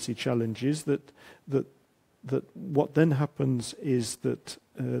dependency challenges. That what then happens is that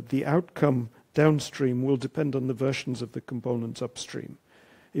the outcome downstream will depend on the versions of the components upstream.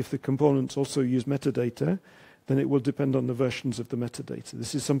 If the components also use metadata, then it will depend on the versions of the metadata.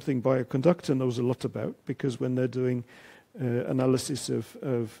 This is something Bioconductor knows a lot about, because when they're doing analysis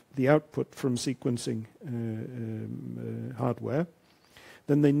of the output from sequencing hardware,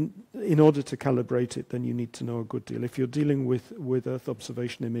 then in order to calibrate it, then you need to know a good deal. If you're dealing with Earth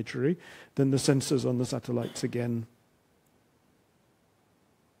observation imagery, then the sensors on the satellites again.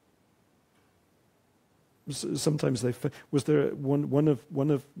 Sometimes they was there one of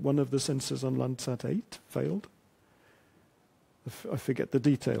the sensors on Landsat 8 failed. I forget the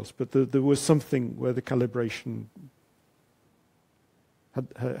details, but there was something where the calibration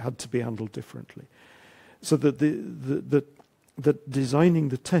had to be handled differently. So that that designing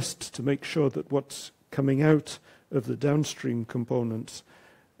the test to make sure that what's coming out of the downstream components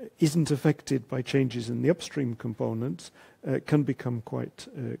isn't affected by changes in the upstream components can become quite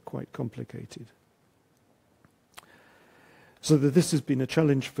complicated. So that this has been a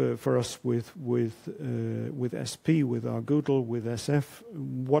challenge for us with SP, with our Goodle, with SF.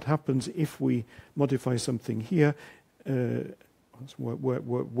 What happens if we modify something here?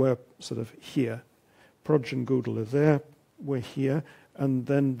 We're sort of here. Proj and Goodle are there. We're here, and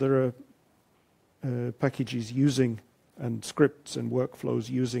then there are packages using and scripts and workflows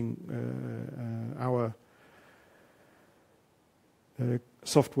using our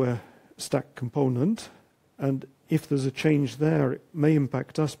software stack component, and if there's a change there, it may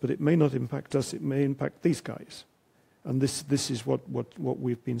impact us, but it may not impact us. It may impact these guys, and this is what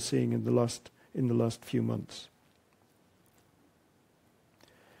we've been seeing in the last few months.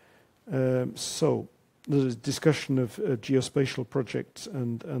 So there's discussion of geospatial projects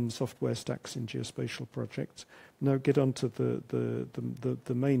and software stacks in geospatial projects. Now get on to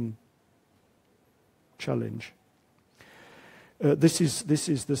the main challenge. This is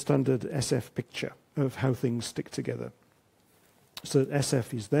the standard SF picture of how things stick together. So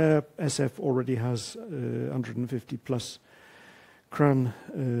SF is there. SF already has 150 plus CRAN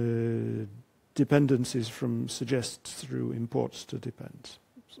dependencies from suggests through imports to depends.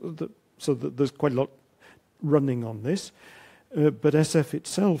 So that there's quite a lot running on this. But SF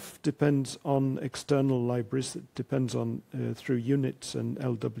itself depends on external libraries. It depends on through units and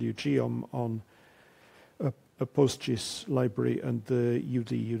LWG on a PostGIS library and the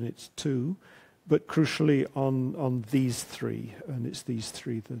UD units too, but crucially on these three, and it's these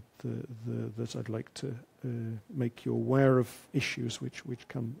three that I'd like to make you aware of issues which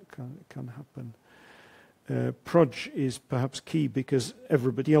can happen. Proj is perhaps key because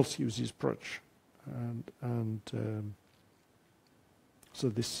everybody else uses Proj, and so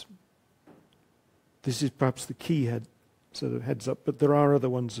this is perhaps the key sort of heads up, but there are other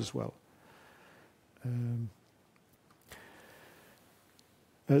ones as well.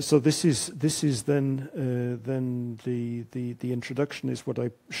 So this is then the introduction is what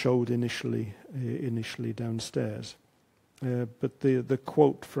I showed initially downstairs, but the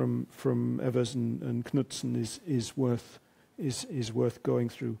quote from Evers and Knudsen is worth going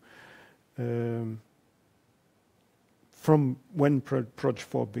through. From when Proj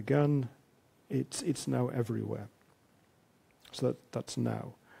 4 began, it's now everywhere. So that's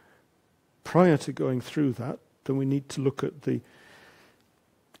now. Prior to going through that, then we need to look at the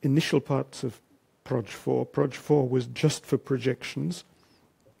initial parts of Proj 4. Proj 4 was just for projections,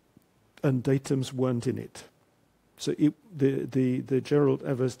 and datums weren't in it. So the Gerald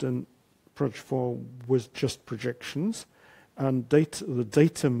Eversden Proj 4 was just projections, and the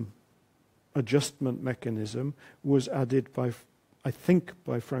datum adjustment mechanism was added by, I think,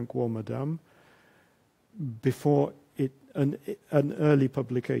 by Frank Warmerdam before an early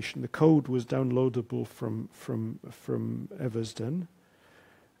publication. The code was downloadable from Eversden.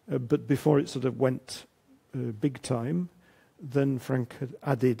 But before it sort of went big time, then Frank had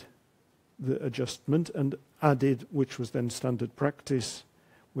added the adjustment and added, which was then standard practice.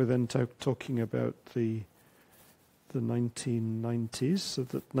 We're then talking about the 1990s, so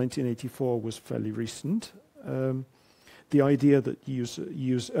that 1984 was fairly recent. The idea that you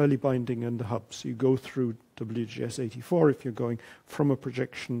use early binding and hubs. You go through WGS 84 if you're going from a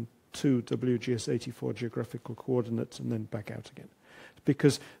projection to WGS 84 geographical coordinates and then back out again.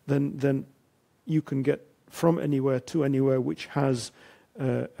 Because then you can get from anywhere to anywhere which has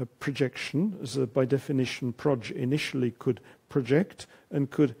a projection. So by definition, Proj initially could project and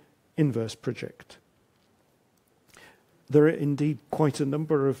could inverse project. There are indeed quite a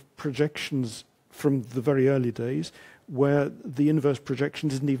number of projections from the very early days where the inverse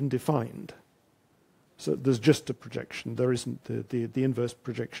projection isn't even defined. So there's just a projection. There isn't the inverse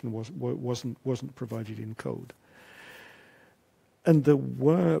projection wasn't provided in code. And there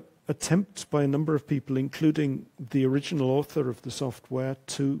were attempts by a number of people, including the original author of the software,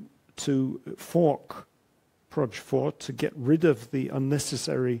 to fork Proj 4 to get rid of the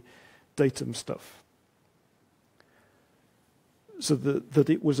unnecessary datum stuff. So that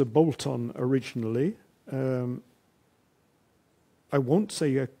it was a bolt-on originally. I won't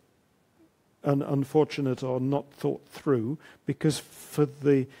say an unfortunate or not thought through, because for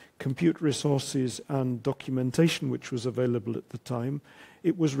the compute resources and documentation which was available at the time,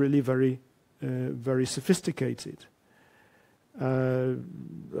 it was really very, very sophisticated.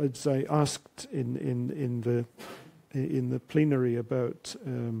 As I asked in the plenary about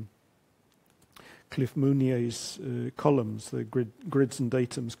Cliff Mounier's columns, the grids and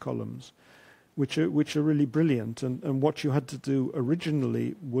datums columns, which are really brilliant, and what you had to do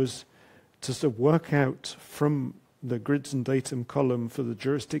originally was to sort of work out from the grids and datum column for the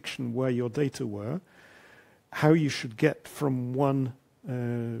jurisdiction where your data were, how you should get from one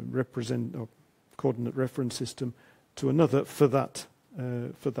coordinate reference system to another for that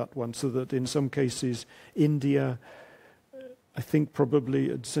one, so that in some cases India, I think probably,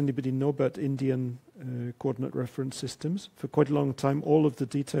 does anybody know about Indian coordinate reference systems? For quite a long time, all of the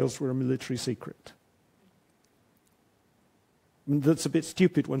details were a military secret. I mean, that's a bit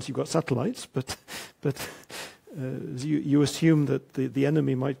stupid once you've got satellites, but you assume that the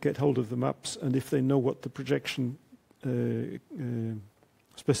enemy might get hold of the maps, and if they know what the projection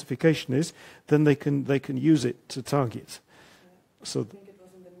specification is, then they can use it to target. Yeah. So I think it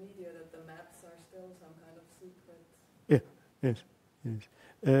was in the media that the maps are still some kind of secret. Yeah, yes.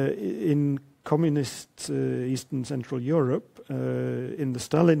 In communist Eastern Central Europe, in the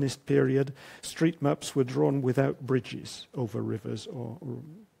Stalinist period, street maps were drawn without bridges over rivers, or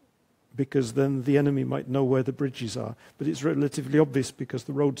because then the enemy might know where the bridges are. But it's relatively obvious because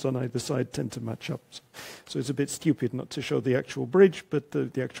the roads on either side tend to match up. So it's a bit stupid not to show the actual bridge, but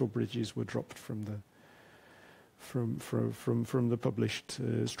the actual bridges were dropped from the published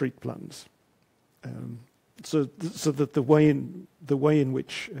street plans. So that the way in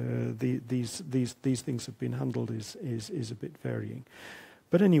which these things have been handled is a bit varying.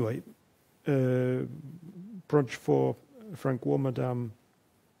 But anyway, Proj 4, Frank Warmerdam,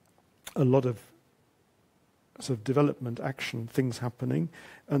 a lot of sort of development action things happening,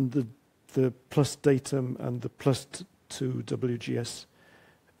 and the plus datum and the plus to WGS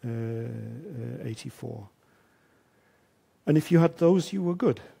 84. And if you had those, you were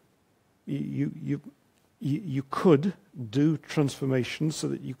good. You could do transformations so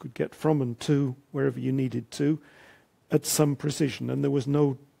that you could get from and to wherever you needed to at some precision, and there was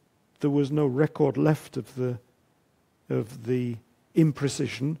no record left of the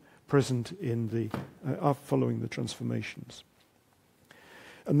imprecision present in the following the transformations.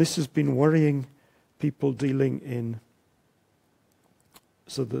 And this has been worrying people dealing in,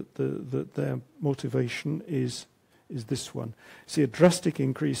 so that their motivation is this one. See a drastic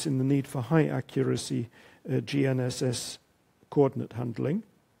increase in the need for high accuracy GNSS coordinate handling.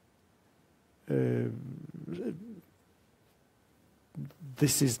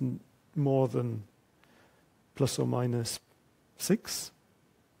 This is more than plus or minus 6,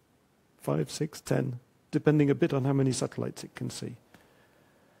 5, 6, 10, depending a bit on how many satellites it can see.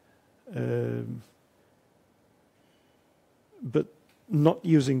 But not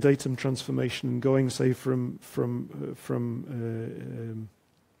using datum transformation and going, say,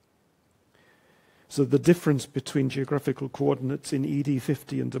 so the difference between geographical coordinates in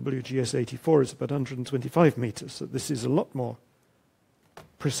ED50 and WGS84 is about 125 meters. So this is a lot more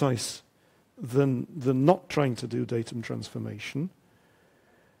precise than not trying to do datum transformation.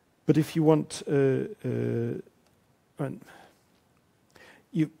 But if you want, you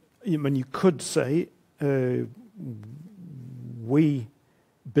could say we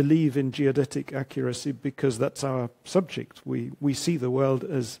believe in geodetic accuracy because that's our subject. We see the world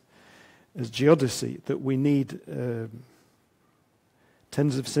as geodesy, that we need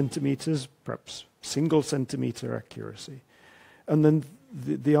tens of centimeters, perhaps single centimeter accuracy. And then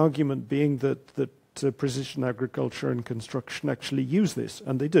the argument being that precision agriculture and construction actually use this,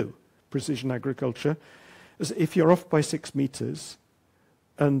 and they do. Precision agriculture, if you're off by 6 meters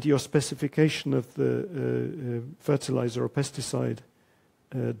and your specification of the fertilizer or pesticide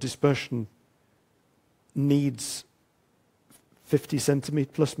dispersion needs 50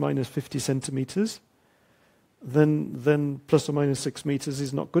 centimeters, plus minus 50 centimeters, then plus or minus 6 meters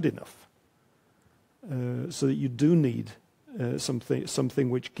is not good enough. So that you do need something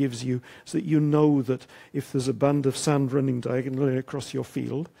which gives you, so that you know that if there's a band of sand running diagonally across your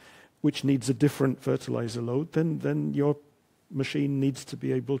field, which needs a different fertilizer load, then your machine needs to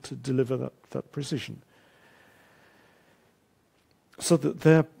be able to deliver that precision. So that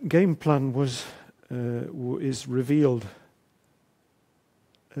their game plan is revealed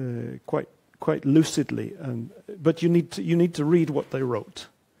quite lucidly, but you need to read what they wrote.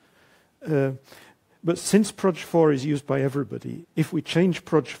 But since Proj 4 is used by everybody, if we change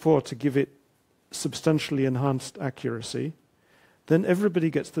Proj 4 to give it substantially enhanced accuracy, then everybody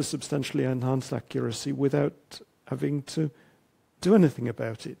gets the substantially enhanced accuracy without having to do anything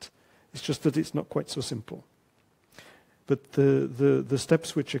about it. It's just that it's not quite so simple. But the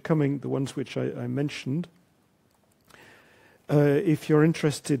steps which are coming, the ones which I mentioned, if you're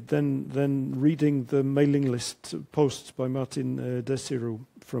interested, then reading the mailing list posts by Martin Desirou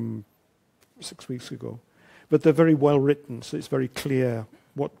from 6 weeks ago. But they're very well written, so it's very clear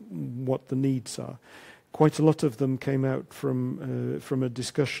what the needs are. Quite a lot of them came out from a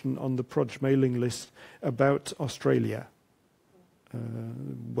discussion on the Proj mailing list about Australia,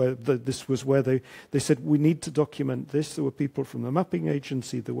 where this was where they said we need to document this. There were people from the mapping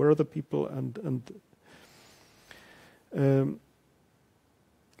agency, there were other people,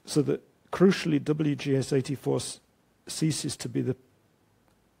 so that crucially WGS 84 ceases to be the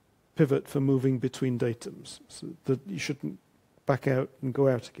pivot for moving between datums, so that you shouldn't back out and go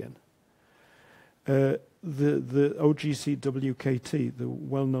out again. The OGC WKT, the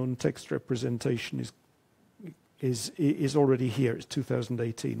well-known text representation, is already here. It's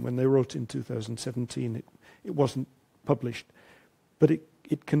 2018. When they wrote in 2017, it wasn't published, but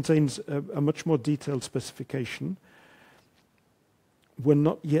it contains a much more detailed specification. we're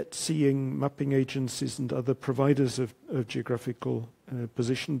not yet seeing mapping agencies and other providers of geographical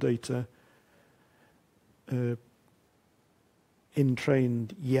position data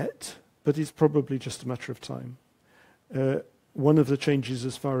in-trained yet, but it's probably just a matter of time. One of the changes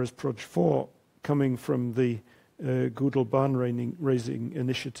as far as Proj 4 coming from the Google barn raising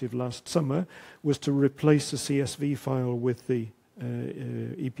initiative last summer was to replace a CSV file with the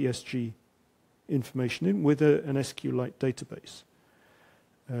EPSG information in with an SQLite database,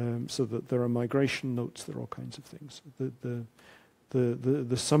 so that there are migration notes, there are all kinds of things.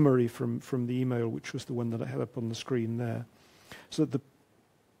 The summary from the email, which was the one that I had up on the screen there. So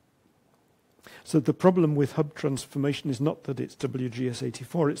the problem with hub transformation is not that it's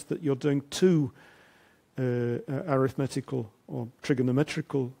WGS84, it's that you're doing two arithmetical or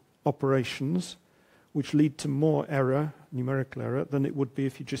trigonometrical operations which lead to more error, numerical error, than it would be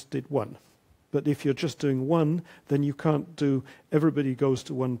if you just did one. But if you're just doing one, then you can't do everybody goes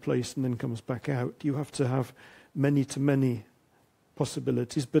to one place and then comes back out. You have to have many-to-many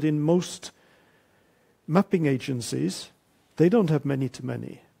possibilities. But in most mapping agencies, they don't have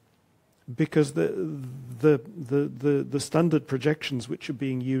many-to-many, because the standard projections which are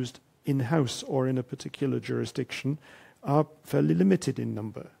being used in-house or in a particular jurisdiction are fairly limited in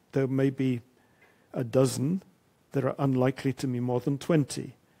number. There may be a dozen. There are unlikely to be more than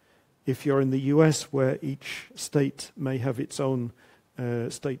 20. If you're in the US, where each state may have its own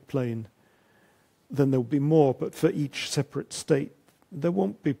state plane, then there'll be more, but for each separate state, there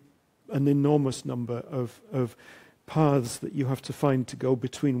won't be an enormous number of paths that you have to find to go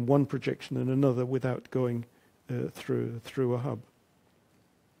between one projection and another without going through a hub.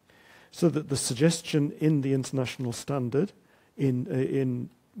 So that the suggestion in the international standard, in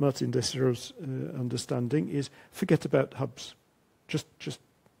Martin Desiro's understanding, is forget about hubs. Just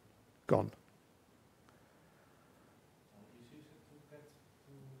gone.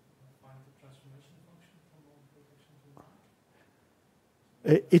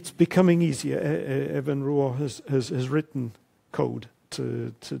 It's becoming easier. Evan Ruo has written code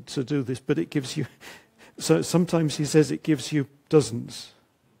to do this, but it gives you. So sometimes he says it gives you dozens,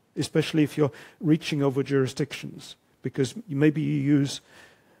 especially if you're reaching over jurisdictions, because maybe you use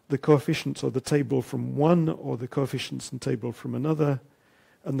the coefficients or the table from one or the coefficients and table from another,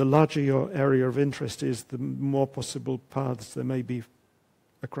 and the larger your area of interest is, the more possible paths there may be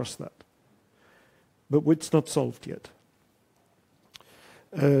across that. But it's not solved yet.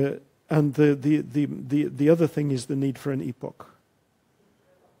 And the other thing is the need for an epoch.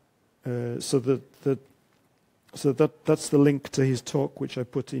 So that's the link to his talk, which I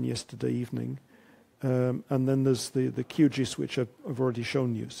put in yesterday evening. And then there's the QGIS, which I've already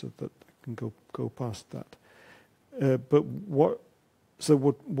shown you, so that I can go past that. But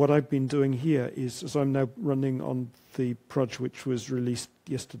what I've been doing here is, so I'm now running on the Proj which was released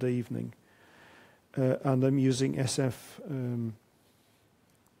yesterday evening, and I'm using SF,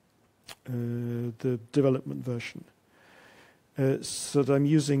 the development version. So that I'm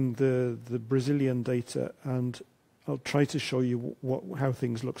using the Brazilian data, and I'll try to show you how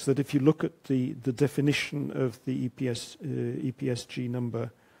things look. So that if you look at the definition of the EPSG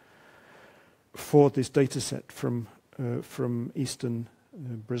number for this data set from eastern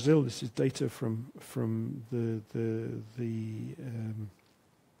Brazil, this is data from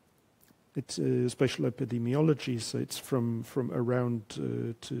it's spatial epidemiology, so it's from around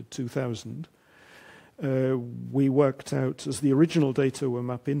to 2000. We worked out, as the original data were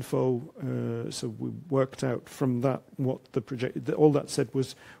map info, so we worked out from that what the project. All that said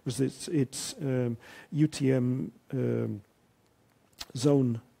was it's UTM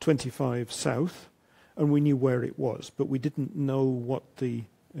zone 25 south, and we knew where it was, but we didn't know what the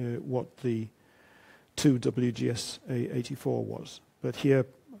 2 WGS 84 was. But here,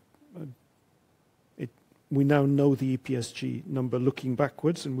 we now know the EPSG number looking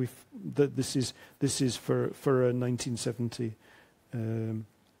backwards, and this is for a 1970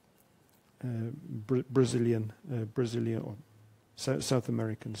 Brazilian or South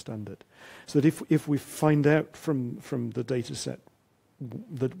American standard. So that if we find out from the data set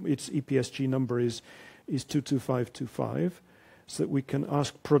that its EPSG number is 22525, so that we can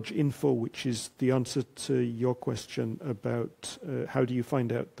ask Proj Info, which is the answer to your question about how do you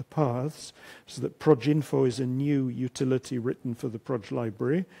find out the paths, so that Proj Info is a new utility written for the Proj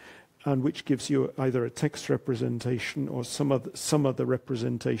library, and which gives you either a text representation or some other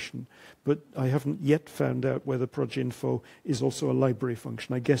representation. But I haven't yet found out whether Proj Info is also a library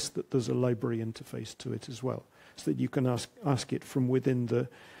function. I guess that there's a library interface to it as well, so that you can ask it from within the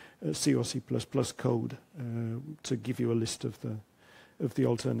C or C++ code to give you a list of the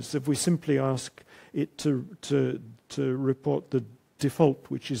alternatives. If we simply ask it to report the default,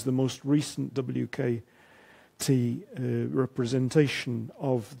 which is the most recent WKT representation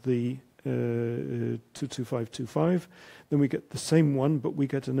of the 22525. Then we get the same one, but we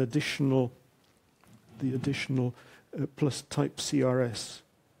get the additional plus type CRS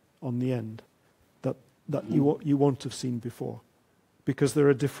on the end that you won't have seen before, because there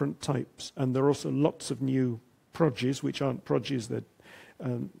are different types, and there are also lots of new proges which aren't proges that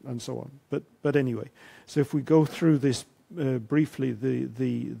and so on. But anyway, so if we go through this briefly, the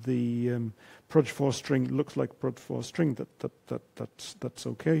proj4 string looks like proj4 string. That's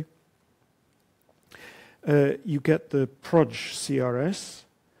okay. You get the proj CRS,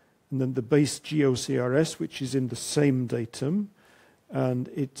 and then the base geo CRS, which is in the same datum, and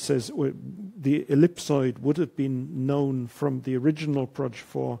it says the ellipsoid would have been known from the original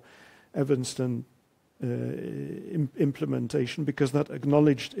proj4 Evanston implementation, because that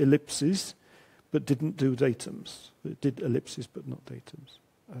acknowledged ellipses but didn't do datums. It did ellipses but not datums.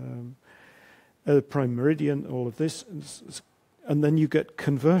 Prime meridian, all of this. And then you get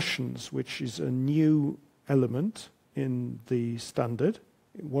conversions, which is a new element in the standard.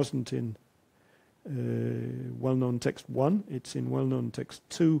 It wasn't in well-known text 1, it's in well-known text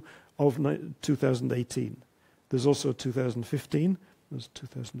 2 of 2018. There's also 2015, there's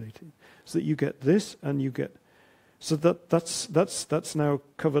 2018. So that you get this, and you get, so that's now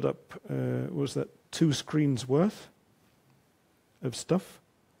covered up, was that 2 screens worth of stuff?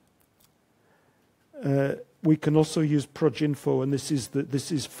 We can also use proginfo, and this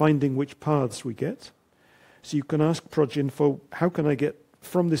is finding which paths we get. So you can ask proginfo, how can I get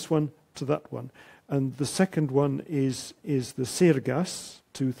from this one to that one? And the second one is the Sirgas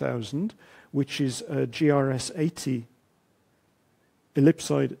 2000, which is a GRS 80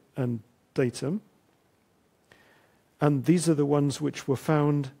 ellipsoid and datum. And these are the ones which were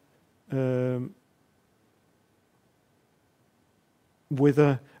found with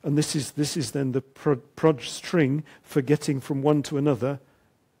a, and this is then the proj string for getting from one to another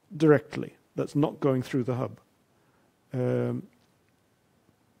directly. That's not going through the hub.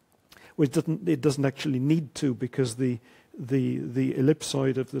 It doesn't actually need to, because the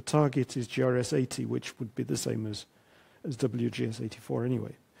ellipsoid of the target is GRS 80, which would be the same as WGS 84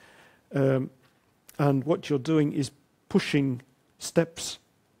 anyway. And what you're doing is pushing steps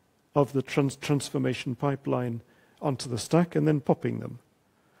of the transformation pipeline onto the stack and then popping them.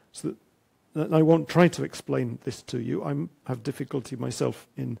 So that I won't try to explain this to you. I have difficulty myself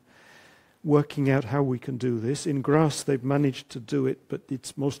in working out how we can do this. In Grass, they've managed to do it, but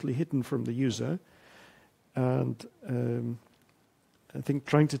it's mostly hidden from the user. And I think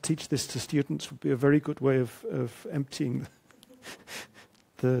trying to teach this to students would be a very good way of emptying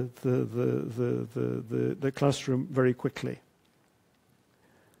the classroom very quickly.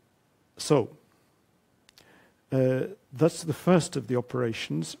 So that's the first of the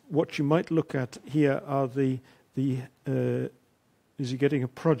operations. What you might look at here are is you're getting a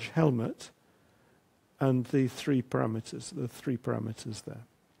proj helmet and the 3 parameters, there.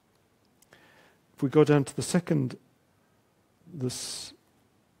 If we go down to the second, this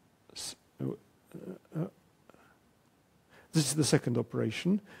is the second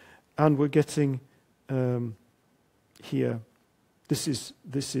operation, and we're getting here. This is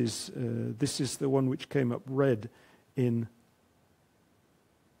the one which came up red in.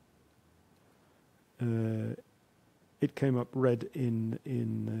 It came up red in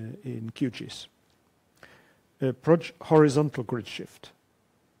QGIS. Proj horizontal grid shift,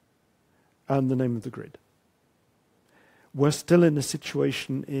 and the name of the grid. We're still in a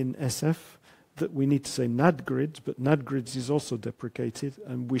situation in SF that we need to say NAD grids, but NAD grids is also deprecated,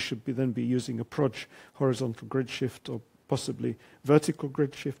 and we should then be using a proj horizontal grid shift, or possibly vertical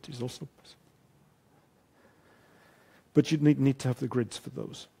grid shift is also possible. But you need to have the grids for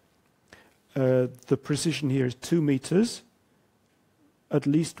those. The precision here is 2 meters, at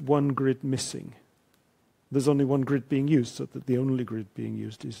least 1 grid missing. There's only 1 grid being used, so that the only grid being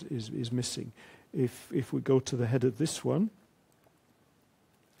used is missing. If we go to the head of this one,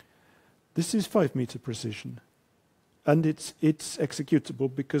 this is 5 meter precision, and it's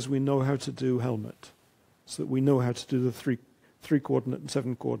executable because we know how to do helmet, so that we know how to do the 3 coordinate and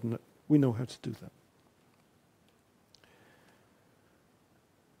 7 coordinate. We know how to do that.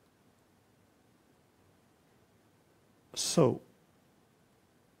 So,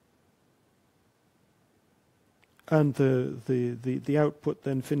 and the output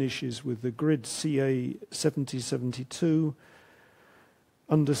then finishes with the grid CA 7072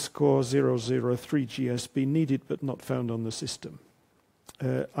 _ 003 GSB needed but not found on the system.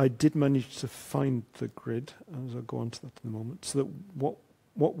 I did manage to find the grid, as I'll go on to that in a moment. So that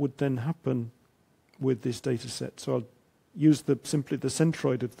what would then happen with this data set? So I'll use simply the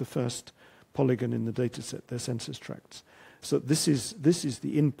centroid of the first polygon in the dataset, their census tracts. So this is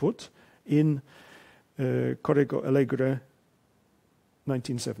the input in Código Alegre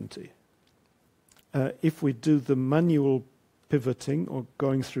 1970. If we do the manual pivoting or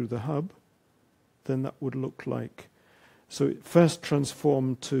going through the hub, then that would look like, so it first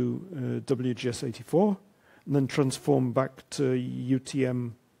transform to WGS84, and then transform back to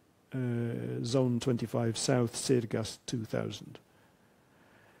UTM Zone 25 South Sirgas 2000.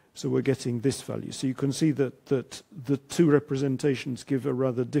 So we're getting this value. So you can see that the two representations give a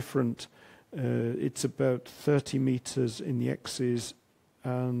rather different, it's about 30 meters in the x's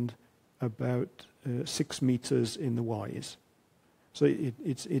and about 6 meters in the y's. So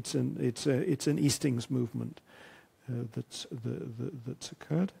it's an eastings movement that's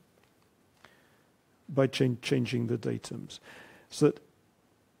occurred by changing the datums. So that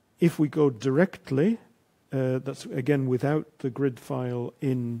if we go directly, that's again without the grid file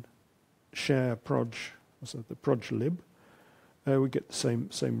in share proj, so the proj lib, we get the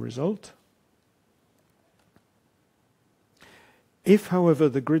same result. If, however,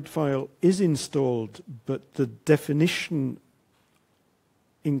 the grid file is installed, but the definition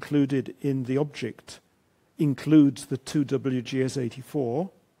included in the object includes the 2WGS84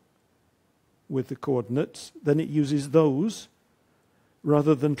 with the coordinates, then it uses those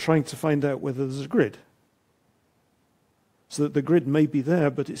rather than trying to find out whether there's a grid. So that the grid may be there,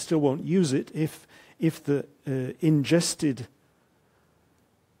 but it still won't use it if the ingested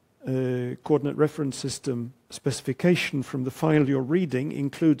coordinate reference system specification from the file you're reading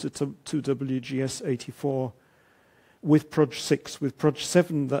includes a 2WGS84 with proj 6. With proj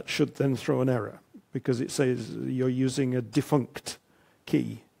 7, that should then throw an error because it says you're using a defunct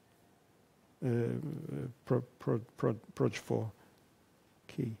key, proj 4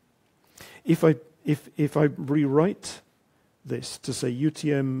 key. If I rewrite this to say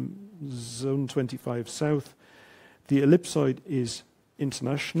UTM Zone 25 South, the ellipsoid is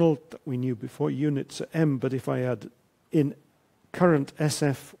international that we knew before, units are M, but if I add in current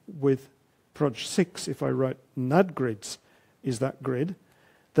SF with proj 6, if I write NAD grids is that grid,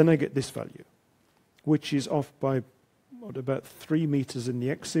 then I get this value, which is off by about 3 meters in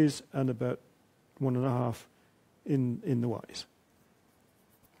the x's and about 1.5 in the y's.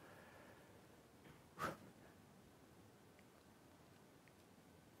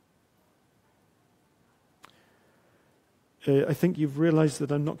 I think you've realized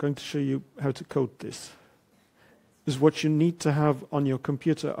that I'm not going to show you how to code this. Because what you need to have on your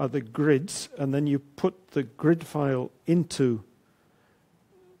computer are the grids, and then you put the grid file into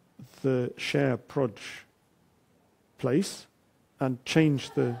the share proj place and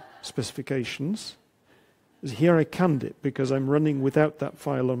change the specifications. Here I canned it because I'm running without that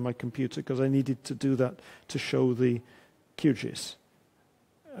file on my computer because I needed to do that to show the QGIS.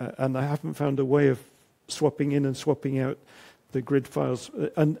 And I haven't found a way of swapping in and swapping out the grid files,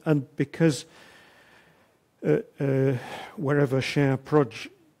 and because wherever share proj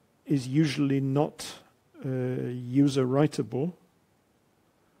is usually not user writable,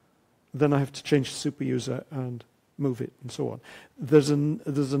 then I have to change the super user and move it and so on. There's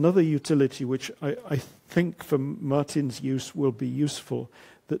another utility which I think for Martin's use will be useful,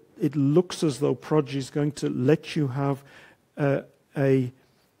 that it looks as though proj is going to let you have a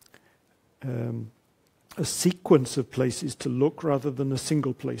sequence of places to look rather than a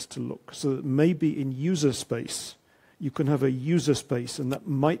single place to look. So that maybe in user space, you can have a user space, and that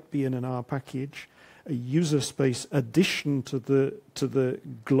might be in an R package, a user space addition to the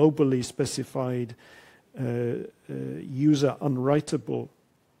globally specified user unwritable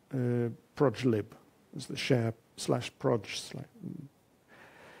proj lib, as the share /proj.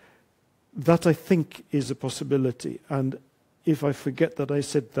 That I think is a possibility, and if I forget that I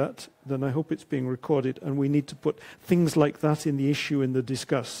said that, then I hope it's being recorded, and we need to put things like that in the issue in the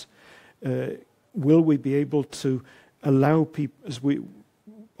discuss. Will we be able to allow people, as we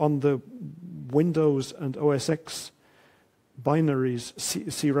on the Windows and OS X binaries,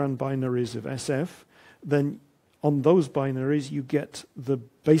 CRAN binaries of SF, then on those binaries you get the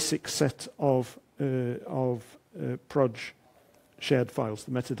basic set of proj shared files,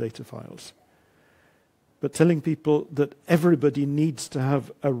 the metadata files. But telling people that everybody needs to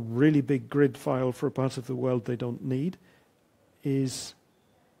have a really big grid file for a part of the world they don't need is,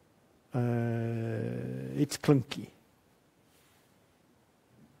 it's clunky.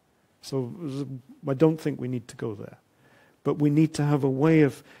 So I don't think we need to go there. But we need to have a way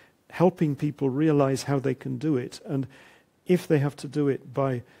of helping people realize how they can do it. And if they have to do it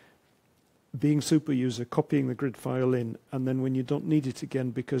by being super user, copying the grid file in, and then when you don't need it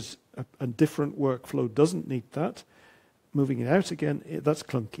again because a different workflow doesn't need that, moving it out again, that's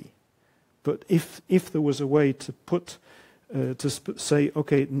clunky. But if there was a way to put, say,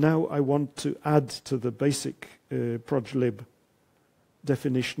 okay, now I want to add to the basic projlib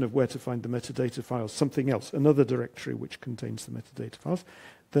definition of where to find the metadata files something else, another directory which contains the metadata files,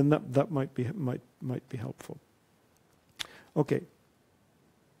 then that might be helpful. Okay.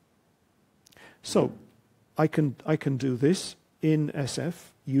 So I can do this in SF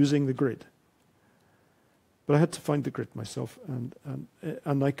using the grid. But I had to find the grid myself,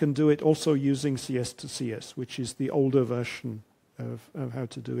 and I can do it also using CS to CS, which is the older version of how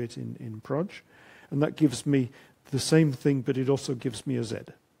to do it in Proj. And that gives me the same thing, but it also gives me a Z.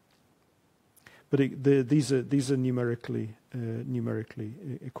 But these are numerically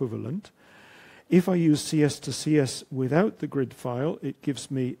equivalent. If I use CS to CS without the grid file, it gives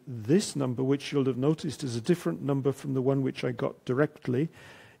me this number, which you'll have noticed is a different number from the one which I got directly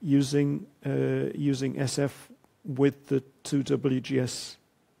using SF with the 2WGS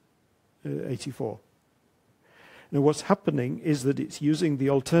 84. Now what's happening is that it's using the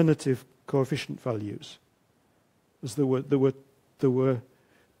alternative coefficient values, as there were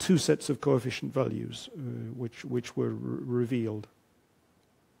two sets of coefficient values which were revealed.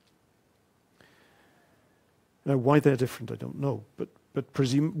 Now, why they're different, I don't know. But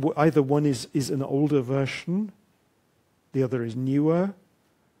presume either one is an older version, the other is newer.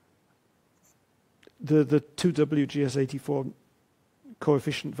 The 2WGS84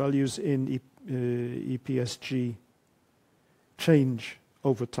 coefficient values in EPSG change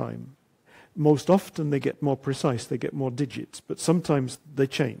over time. Most often they get more precise, they get more digits, but sometimes they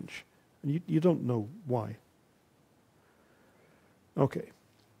change. And you don't know why. Okay.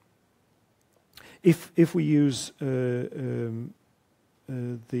 If we use the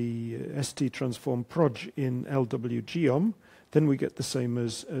ST transform proj in LWGeom, then we get the same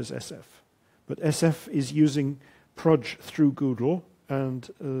as SF. But SF is using proj through Google, and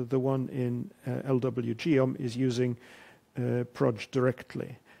the one in LWGeom is using proj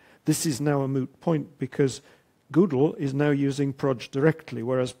directly. This is now a moot point because Google is now using proj directly,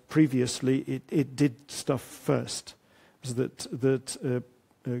 whereas previously it did stuff first. So that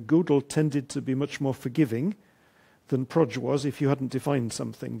Google tended to be much more forgiving than proj was. If you hadn't defined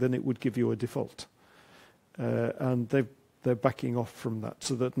something, then it would give you a default. And they're backing off from that,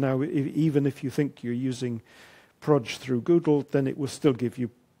 so that now even if you think you're using proj through Google, then it will still give you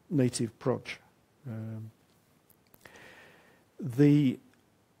native proj. The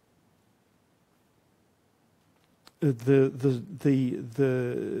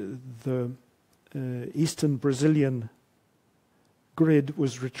Eastern Brazilian grid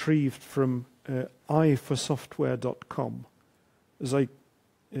was retrieved from iforsoftware.com. As I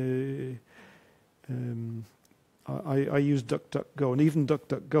used DuckDuckGo, and even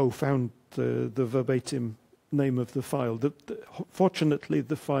DuckDuckGo found the verbatim name of the file. Fortunately,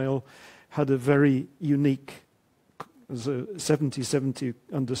 the file had a very unique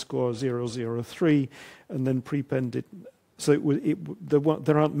 7070_003, and then prepended. So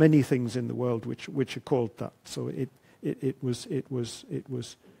there aren't many things in the world which are called that. So it was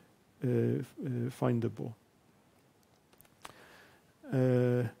findable.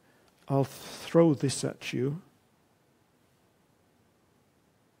 I'll throw this at you.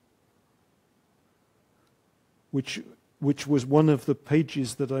 Which was one of the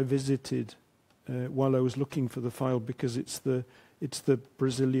pages that I visited while I was looking for the file, because it's the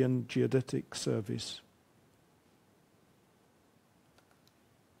Brazilian Geodetic Service.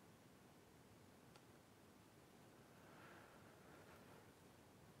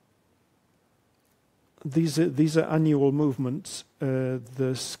 These are annual movements.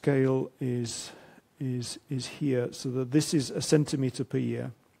 The scale is here, so that this is a centimeter per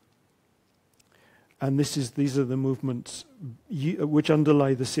year. And these are the movements which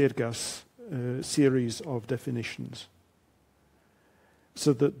underlie the Siergas series of definitions.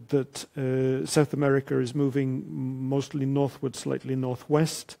 So that South America is moving mostly northward, slightly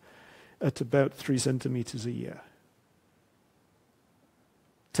northwest, at about 3 centimeters a year.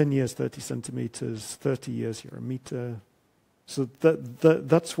 10 years, 30 centimeters, 30 years, you're a meter. So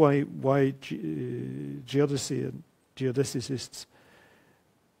that's why geodesicists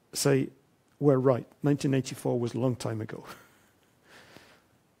say, we're right, 1984 was a long time ago.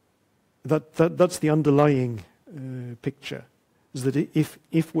 That's the underlying picture, is that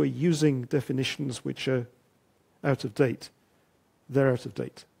if we're using definitions which are out of date, they're out of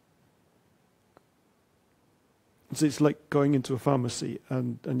date. So it's like going into a pharmacy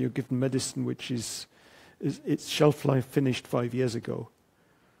and you're given medicine which is its shelf life finished 5 years ago.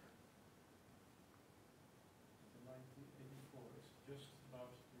 1984 is just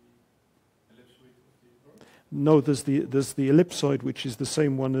about the ellipsoid of the Earth? No, there's the ellipsoid, which is the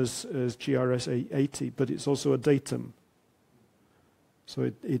same one as GRS 80, but it's also a datum. So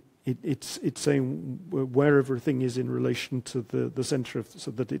it's saying where everything is in relation to the center of,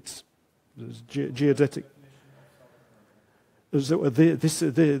 so that it's geodetic. So this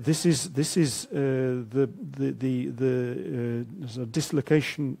is the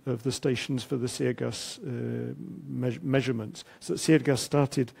dislocation of the stations for the Ciergas measurements. So Ciergas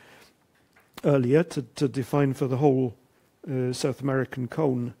started earlier to define for the whole South American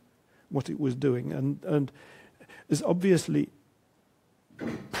cone what it was doing, and is obviously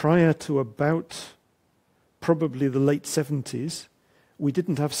prior to about probably the late 70s, we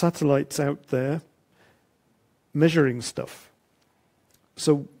didn't have satellites out there measuring stuff.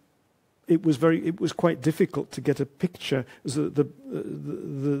 So it was quite difficult to get a picture. The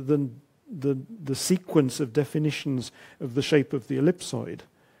sequence of definitions of the shape of the ellipsoid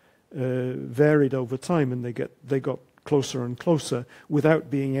varied over time, and they got closer and closer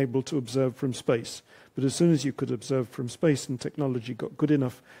without being able to observe from space. But as soon as you could observe from space and technology got good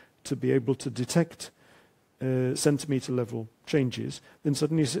enough to be able to detect centimeter level changes, then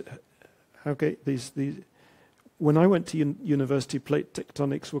suddenly you said, okay, these. When I went to university, plate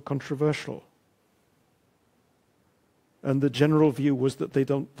tectonics were controversial, and the general view was that they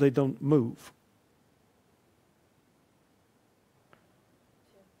don't move.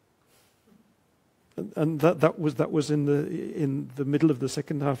 And that was in the middle of the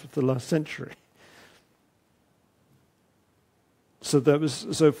second half of the last century. So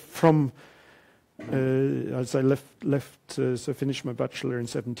from as I finished my bachelor in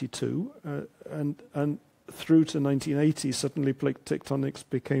 72, and through to 1980, suddenly plate tectonics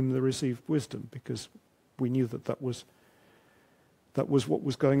became the received wisdom, because we knew that was what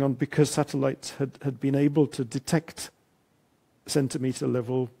was going on, because satellites had been able to detect centimeter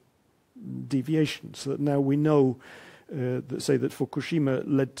level deviations. So that now we know that Fukushima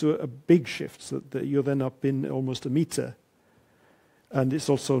led to a big shift, so that you're then up in almost a meter. And it's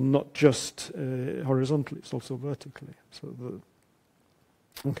also not just horizontally, it's also vertically.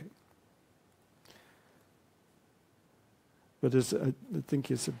 Okay. But as I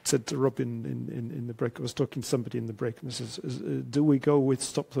think you said to Robin in the break, I was talking to somebody in the break, and I says, do we go with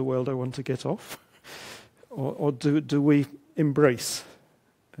 "Stop the World, I Want to Get Off," or do we embrace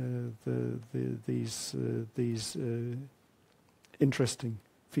these interesting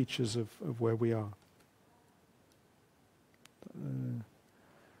features of where we are?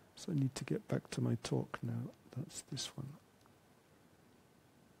 So I need to get back to my talk now. That's this one.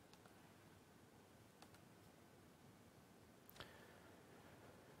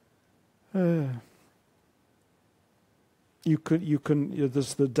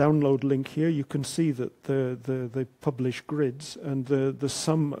 There's the download link here. You can see that they publish grids, and the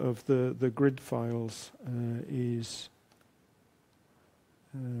sum of the grid files is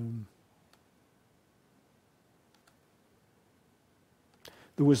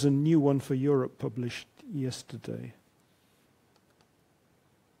there was a new one for Europe published yesterday.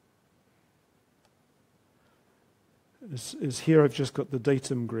 As here I've just got the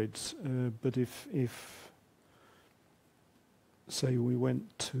datum grids, but if say we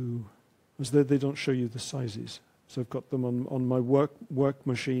went to, as they don't show you the sizes, so I've got them on my work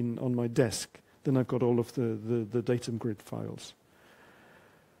machine on my desk, then I've got all of the datum grid files.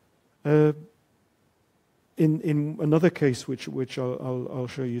 In another case, which I'll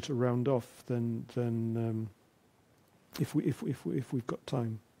show you to round off, then if we've got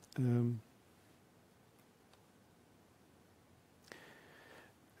time.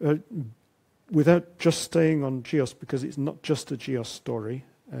 Without just staying on GEOS, because it's not just a GEOS story.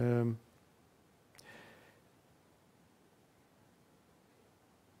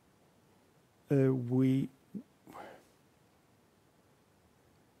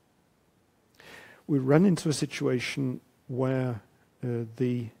 We run into a situation where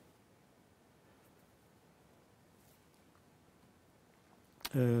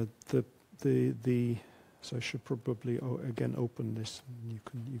so I should probably again open this, and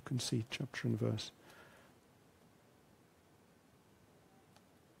you can see chapter and verse.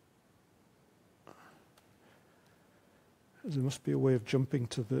 There must be a way of jumping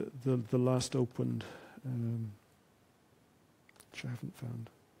to the last opened, which I haven't found.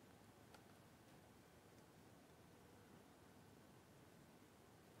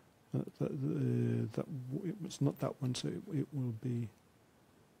 It's not that one, so it will be.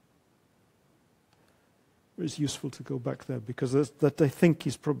 It's useful to go back there, because that I think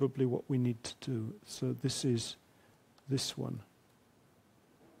is probably what we need to do. So this is this one.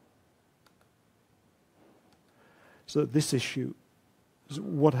 So this issue,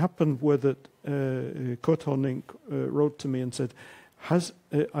 what happened was that Kurt Honink wrote to me and said,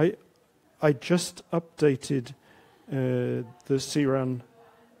 I just updated the CRAN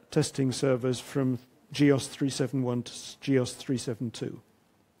testing servers from GEOS 371 to GEOS 372.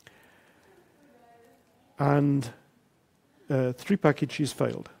 And 3 packages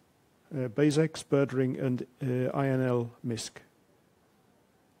failed. BASEX, Birdring, and INL MISC.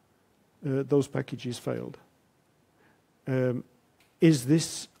 Those packages failed. Is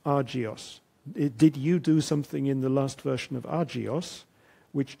this RGEOS? Did you do something in the last version of RGEOS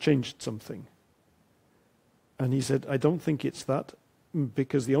which changed something? And he said, I don't think it's that,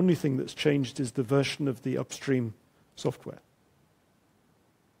 because the only thing that's changed is the version of the upstream software.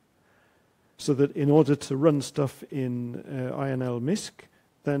 So that in order to run stuff in INL MISC,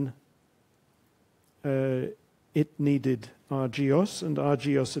 then it needed RGEOS, and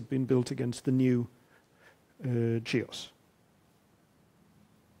RGEOS had been built against the new GEOS.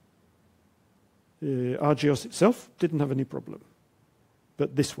 RGEOS itself didn't have any problem,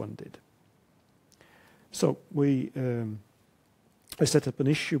 but this one did. So I set up an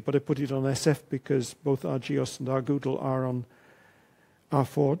issue, but I put it on SF because both RGEOS and RGoodle are on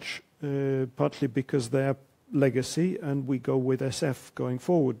RForge, partly because they're legacy and we go with SF going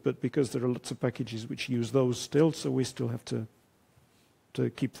forward, but because there are lots of packages which use those still, so we still have to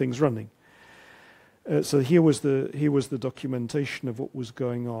keep things running. So here was the documentation of what was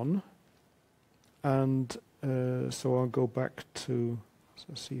going on, and so I'll go back to, so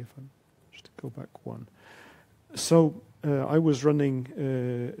see if I just go back one. So I was running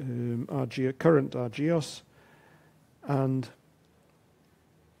current RGEOS, and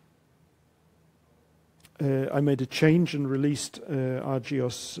I made a change and released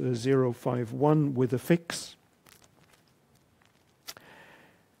RGEOS 051 with a fix.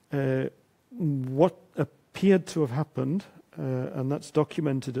 What appeared to have happened, and that's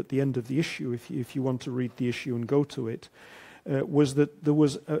documented at the end of the issue if you want to read the issue and go to it, was that there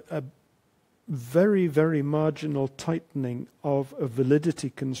was a very, very marginal tightening of a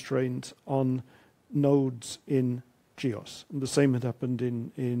validity constraint on nodes in GEOS. And the same had happened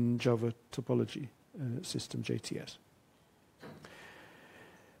in Java topology system, JTS.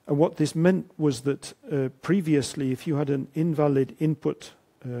 And what this meant was that previously, if you had an invalid input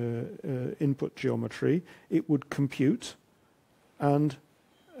geometry, it would compute, and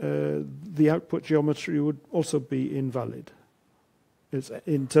the output geometry would also be invalid. It's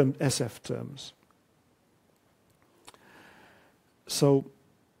in SF terms. So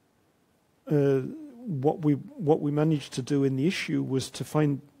what we managed to do in the issue was to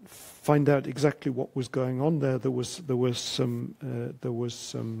find out exactly what was going on there. It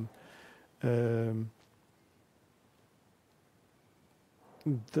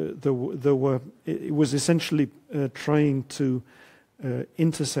was essentially trying to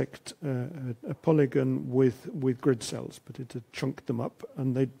intersect a polygon with grid cells, but it had chunked them up,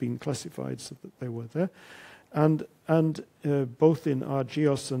 and they'd been classified so that they were there. And both in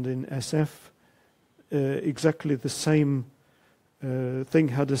RGEOS and in SF, exactly the same thing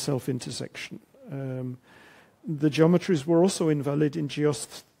had a self-intersection. The geometries were also invalid in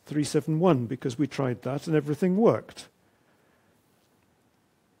GEOS 371 because we tried that and everything worked.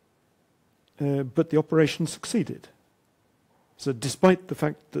 But the operation succeeded. So despite the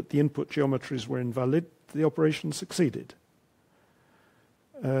fact that the input geometries were invalid, the operation succeeded.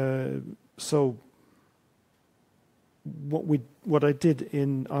 So what I did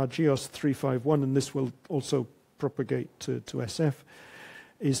in RGEOS 351, and this will also propagate to SF,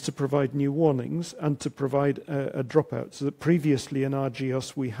 is to provide new warnings and to provide a dropout. So that previously in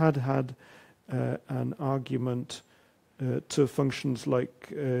RGEOS we had an argument to functions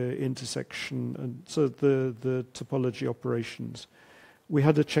like intersection, and so the topology operations. We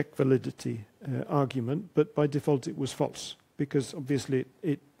had a check validity argument, but by default it was false, because obviously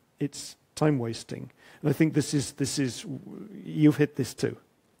it's time wasting. And I think this is you've hit this too.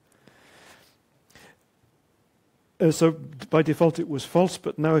 So by default it was false,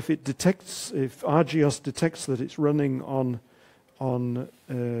 but now if RGEOS detects that it's running on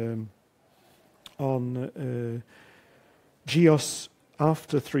GEOS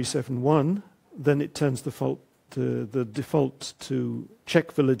after 371, then it turns the default to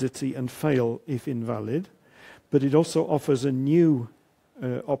check validity and fail if invalid. But it also offers a new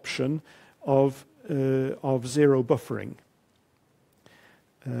option of zero buffering,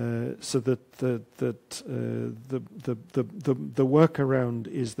 so that the workaround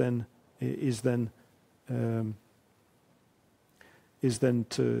is then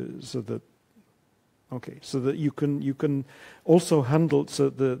to so that Okay, so that you can also handle so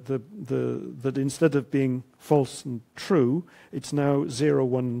that instead of being false and true, it's now 0,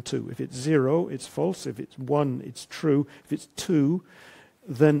 1, and 2. If it's 0, it's false. If it's 1, it's true. If it's 2,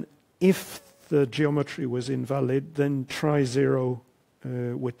 then if the geometry was invalid, then try zero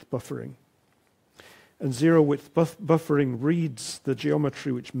width buffering. And zero width buffering reads the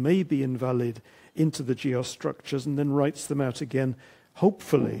geometry which may be invalid into the geostructures and then writes them out again,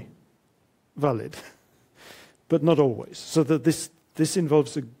 hopefully valid, but not always. So that this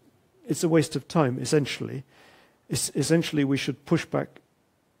involves it's a waste of time, essentially. Essentially, we should push back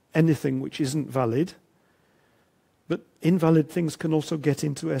anything which isn't valid, but invalid things can also get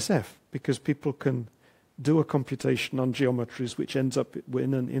into SF, because people can do a computation on geometries which ends up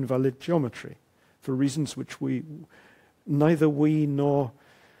in an invalid geometry for reasons which neither we nor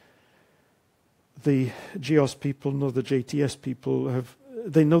the GEOS people nor the JTS people have.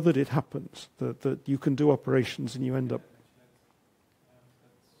 They know that it happens, that you can do operations and you end up.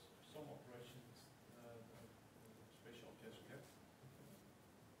 Some operations, spatial objects get.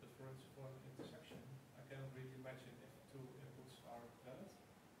 But for instance, for an intersection, I cannot really imagine if two inputs are valid.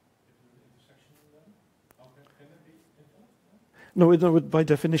 If there's an intersection in them, can it be invalid? No, by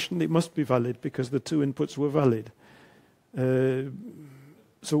definition, it must be valid because the two inputs were valid.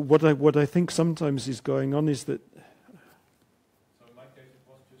 So what I think sometimes is going on is that.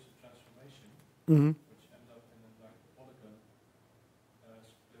 Mm-hmm. Which end up in a polygon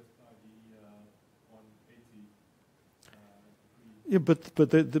split by the 180 degree. Yeah, but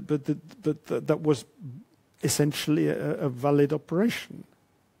that was essentially a valid operation.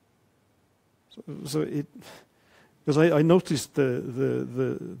 So it, because I noticed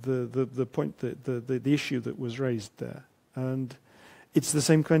the point that the issue that was raised there, and it's the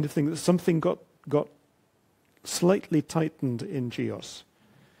same kind of thing that something got slightly tightened in GEOS.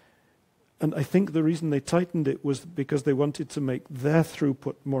 And I think the reason they tightened it was because they wanted to make their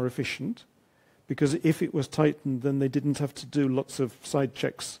throughput more efficient. Because if it was tightened, then they didn't have to do lots of side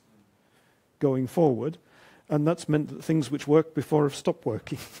checks going forward. And that's meant that things which worked before have stopped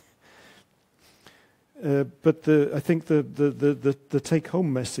working. But I think the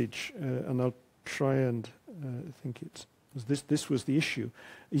take-home message, and I'll try and I think this was the issue.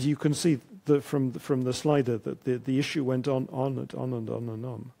 Is you can see from the slider that the issue went on and on and on and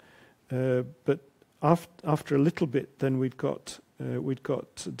on. But after a little bit, then we'd got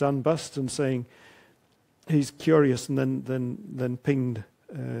Dan Baston saying he's curious, and then pinged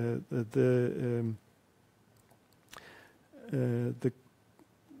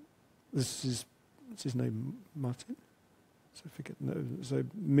this is what's his name, Martin. So I forget. No, so I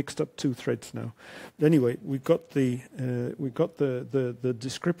mixed up two threads now. Anyway, we got the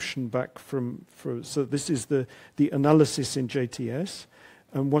description back so this is the analysis in JTS.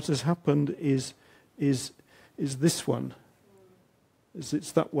 And what has happened is this one.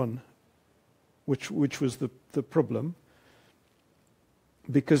 It's that one, which was the problem.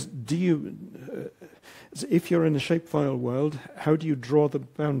 Because if you're in a shapefile world, how do you draw the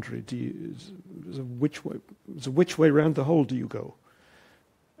boundary? Which way around the hole do you go?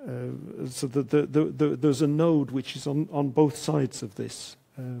 So there's a node which is on both sides of this.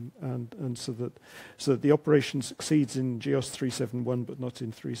 And so that the operation succeeds in GEOS 371 but not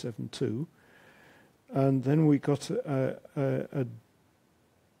in 372. And then we got a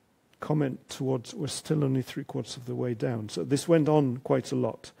comment towards we're still only 3/4 of the way down. So this went on quite a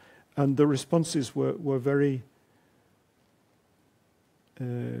lot, and the responses were very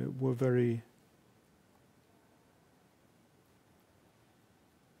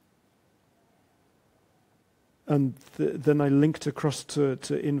and then I linked across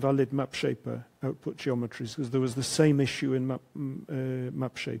to invalid MapShaper output geometries because there was the same issue in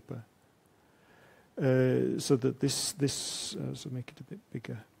MapShaper. So that this so make it a bit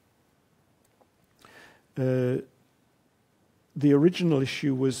bigger. The original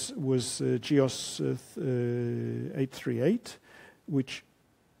issue was GEOS 838, which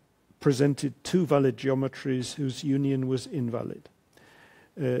presented two valid geometries whose union was invalid.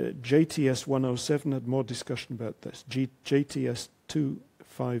 JTS 107 had more discussion about this. JTS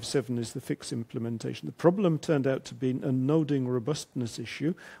 257 is the fixed implementation. The problem turned out to be a noding robustness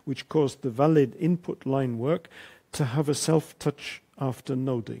issue, which caused the valid input line work to have a self-touch after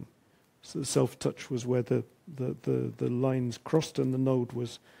noding. So the self-touch was where the lines crossed and the node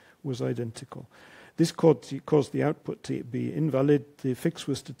was identical. This caused the output to be invalid. The fix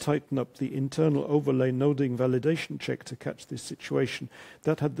was to tighten up the internal overlay noding validation check to catch this situation.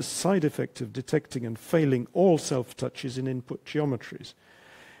 That had the side effect of detecting and failing all self-touches in input geometries.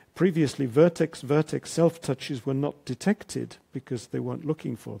 Previously, vertex self-touches were not detected because they weren't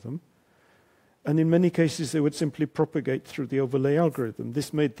looking for them. And in many cases, they would simply propagate through the overlay algorithm.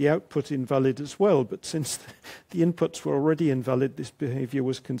 This made the output invalid as well, but since the inputs were already invalid, this behavior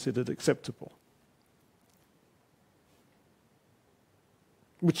was considered acceptable.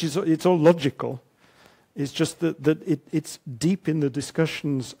 Which is, it's all logical. It's just that it's deep in the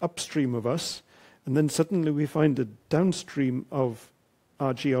discussions upstream of us, and then suddenly we find a downstream of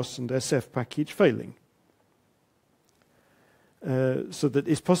our GEOS and SF package failing. So that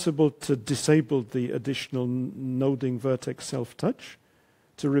it's possible to disable the additional noding vertex self-touch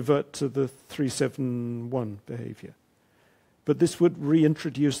to revert to the 371 behavior. But this would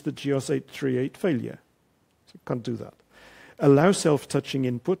reintroduce the GEOS 838 failure. So you can't do that. Allow self-touching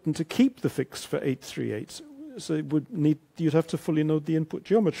input and to keep the fix for 838. So it would you'd have to fully node the input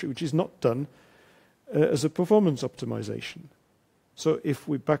geometry, which is not done as a performance optimization. So if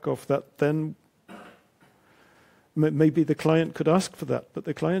we back off that, then maybe the client could ask for that, but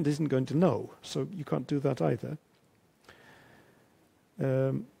the client isn't going to know, so you can't do that either.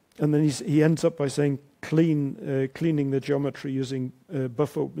 And then he ends up by saying cleaning the geometry using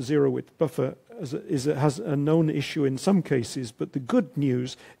buffer zero-width buffer has a known issue in some cases, but the good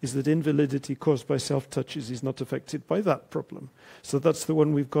news is that invalidity caused by self-touches is not affected by that problem. So that's the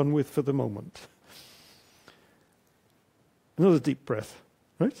one we've gone with for the moment. Another deep breath.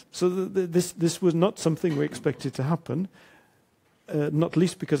 Right? So this was not something we expected to happen, not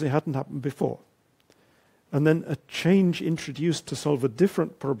least because it hadn't happened before. And then a change introduced to solve a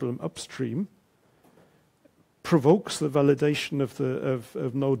different problem upstream provokes the validation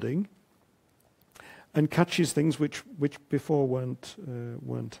of noding and catches things which before weren't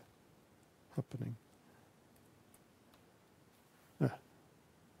happening.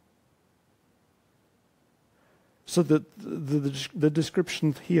 So the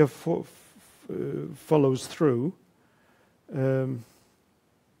description here follows through.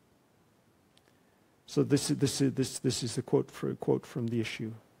 So this is a quote from the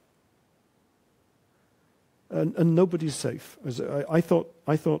issue. And nobody's safe. As I thought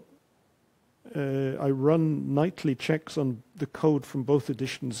I run nightly checks on the code from both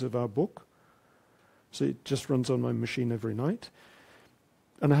editions of our book. So it just runs on my machine every night.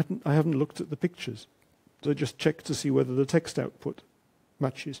 And I haven't looked at the pictures. So I just check to see whether the text output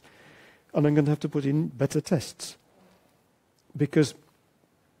matches. And I'm going to have to put in better tests. Because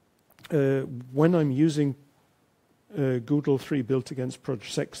when I'm using Goodle 3 built against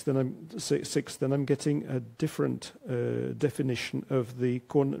Proj 6, then I'm getting a different definition of the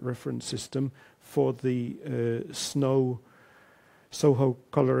coordinate reference system for the SNO Soho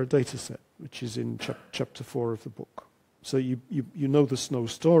cholera dataset, which is in chapter 4 of the book. So you know the SNO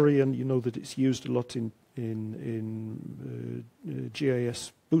story, and you know that it's used a lot in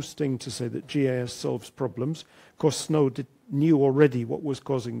GIS boosting to say that GIS solves problems. Of course, Snow knew already what was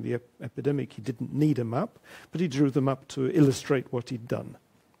causing the epidemic. He didn't need a map, but he drew the map to illustrate what he'd done.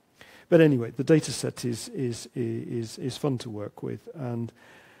 But anyway, the data set is fun to work with. And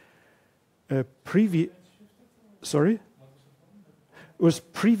sorry? It was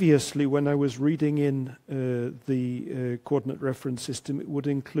previously, when I was reading in the coordinate reference system, it would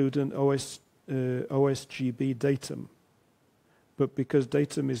include an OSGB datum. But because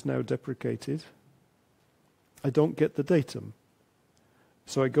datum is now deprecated, I don't get the datum.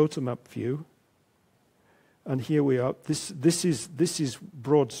 So I go to map view, and here we are. This is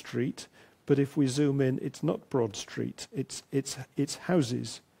Broad Street, but if we zoom in, it's not Broad Street. It's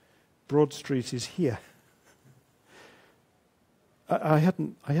houses. Broad Street is here. I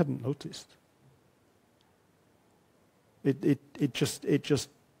hadn't noticed. It just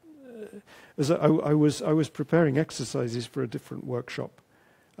as I was preparing exercises for a different workshop,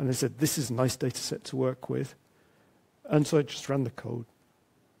 and I said, this is a nice data set to work with. And so I just ran the code.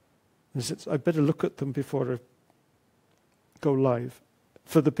 And I said, I better look at them before I go live.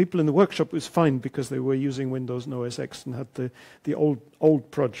 For the people in the workshop, it was fine because they were using Windows and OS X and had the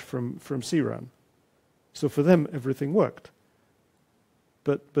old proj from CRAN. So for them, everything worked.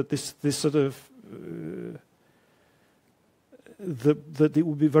 But this sort of that it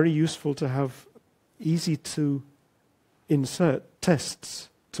would be very useful to have easy to insert tests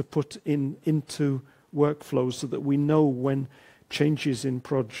to put into workflows so that we know when changes in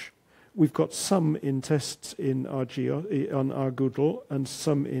proj. We've got some in tests in on our Goodle and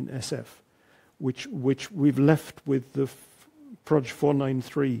some in SF, which we've left with the proj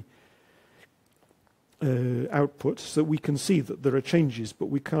 493 output, so we can see that there are changes, but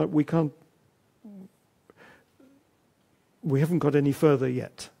we haven't got any further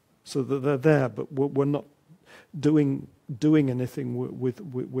yet. So that they're there, but we're not doing anything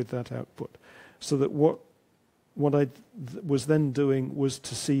with that output. So that what what I was then doing was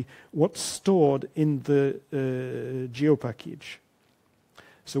to see what's stored in the geo package.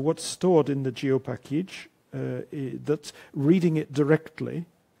 So what's stored in the geo package, that's reading it directly,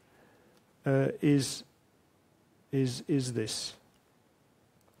 is this.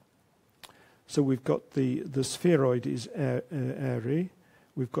 So we've got the spheroid is airy.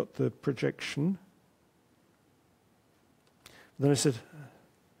 We've got the projection. Then I said,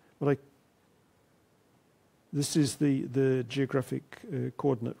 this is the geographic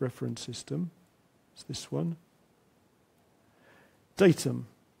coordinate reference system. It's this one. Datum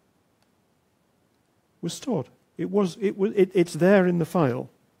was stored. It's there in the file,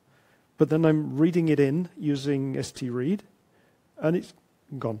 but then I'm reading it in using stread, and it's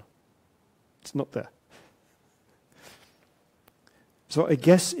gone. It's not there. So I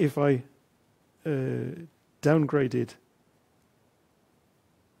guess if I downgraded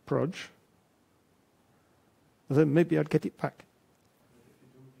proj, then maybe I'd get it back. If you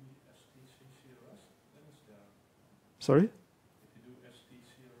do the STCCRS, then it's there. Sorry? If you do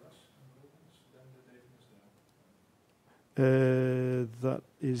STCRS enrollments, then the datum is there. That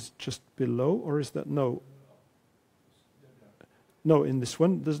is just below, or is that no? No, in this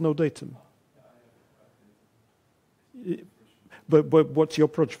one, there's no datum. But what's your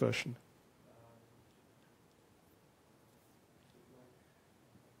proj version?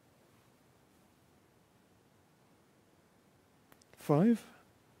 5,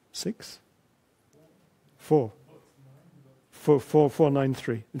 6, 4.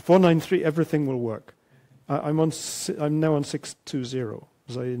 493. In 493, everything will work. I'm now on 620,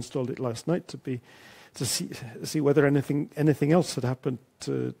 as I installed it last night to see whether anything else had happened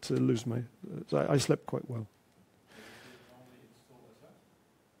to lose my. I slept quite well.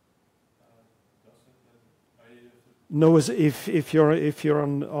 No, as if you're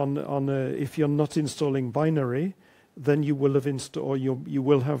not installing binary, then you will have you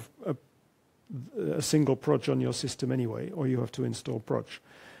will have a single proj on your system anyway, or you have to install proj.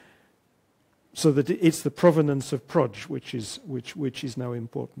 So that it's the provenance of proj which is now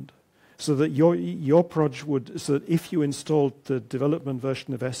important. So that your proj would, so that if you installed the development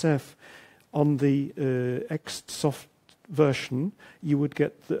version of SF on the xsoft version, you would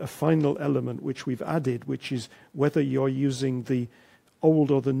get a final element which we've added, which is whether you're using the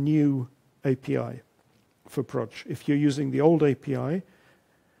old or the new API for proj. If you're using the old API,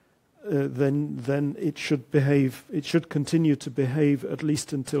 then it should behave. It should continue to behave at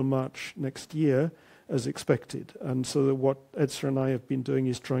least until March next year, as expected. And so that what Edsa and I have been doing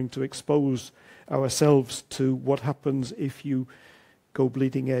is trying to expose ourselves to what happens if you go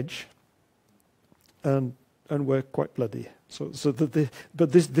bleeding edge, and we're quite bloody.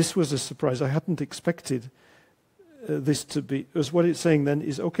 But this was a surprise. I hadn't expected this to be. As what it's saying then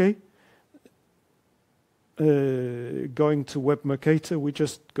is okay. Going to Web Mercator, we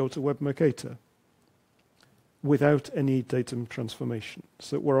just go to Web Mercator without any datum transformation.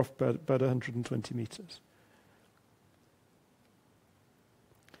 So we're off about 120 meters.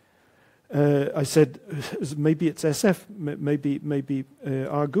 I said maybe it's SF, maybe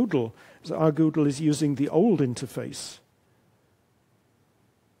R-Goodle. So R-Goodle is using the old interface,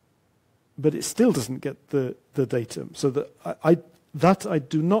 but it still doesn't get the datum. So that I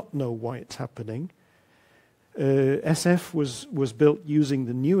do not know why it's happening. SF was built using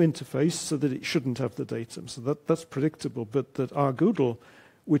the new interface so that it shouldn't have the datum. So that's predictable. But that R-Goodle,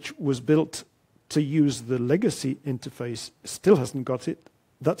 which was built to use the legacy interface, still hasn't got it.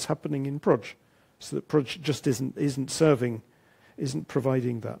 That's happening in proj. So that proj just isn't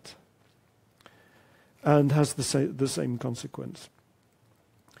providing that, and has the same consequence.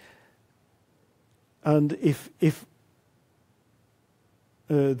 And if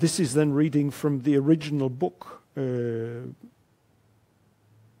this is then reading from the original book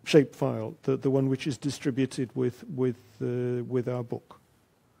shapefile, the one which is distributed with our book,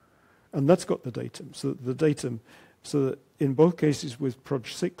 and that's got the datum. So that in both cases with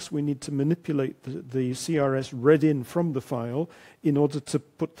proj 6, we need to manipulate the CRS read in from the file in order to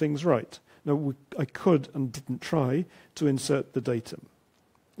put things right. Now I could and didn't try to insert the datum,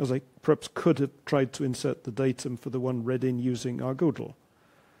 as I perhaps could have tried to insert the datum for the one read in using R-Goodle.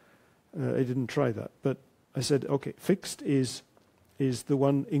 I didn't try that, but I said, okay, fixed is the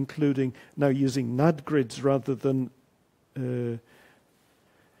one including, now using NAD grids rather than,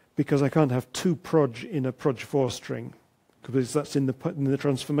 because I can't have two proj in a proj 4 string, because that's in the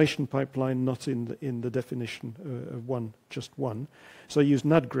transformation pipeline, not in the definition of just one. So I use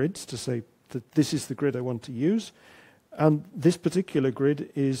NAD grids to say that this is the grid I want to use, and this particular grid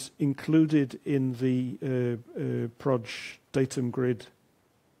is included in the proj datum grid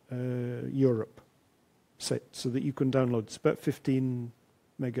Europe. set so that you can download. It's about 15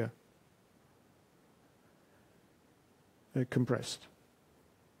 mega compressed.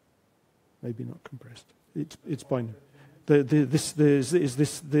 Maybe not compressed. It's binary. This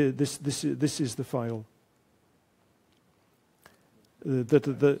is the file.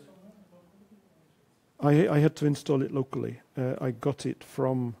 I had to install it locally. I got it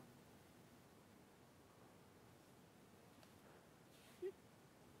from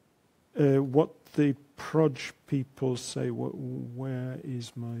what the proj people say. Where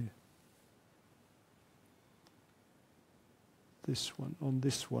is my this one? On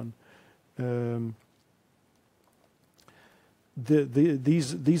this one,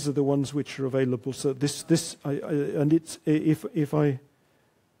 these are the ones which are available. So and it's if I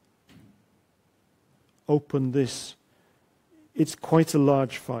open this, it's quite a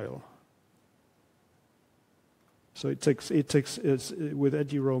large file. So it takes with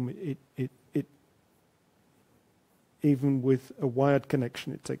EduRoam, it even with a wired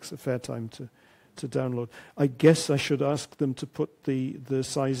connection, it takes a fair time to download. I guess I should ask them to put the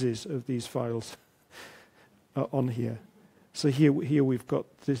sizes of these files on here. So here we've got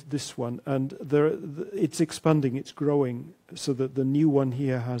this one, and it's expanding, it's growing, so that the new one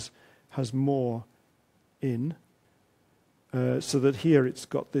here has more in, so that here it's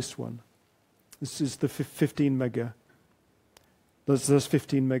got this one. This is the 15 mega. There's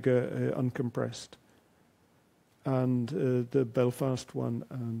 15 mega uncompressed, and the Belfast one,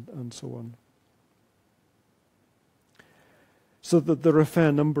 and so on. So that there are a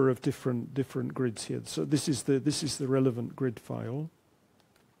fair number of different grids here. So this is the relevant grid file.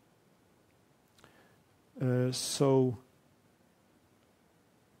 So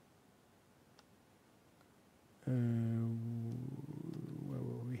where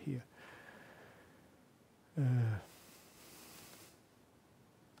were we here?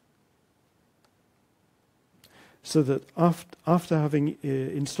 So that after having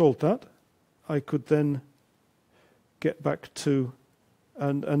installed that, I could then get back to,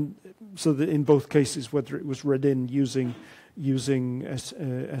 and so that in both cases, whether it was read in using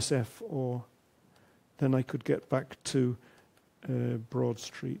SF, or then I could get back to Broad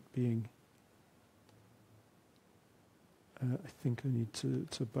Street being. I think I need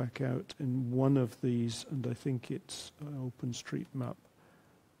to back out in one of these, and I think it's OpenStreetMap.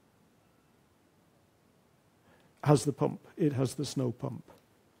 Has the pump. It has the snow pump,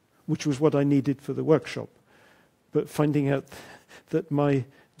 which was what I needed for the workshop. But finding out that my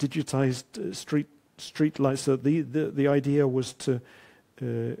digitized street lights, so the idea was to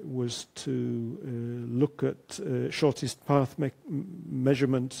look at shortest path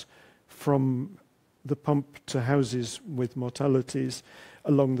measurements from the pump to houses with mortalities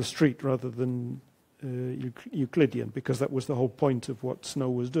along the street rather than Euclidean, because that was the whole point of what snow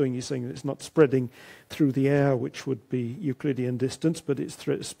was doing. He's saying that it's not spreading through the air, which would be Euclidean distance, but it's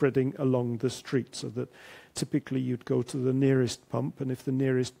spreading along the street, so that typically you'd go to the nearest pump, and if the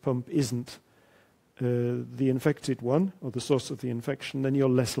nearest pump isn't the infected one or the source of the infection, then you're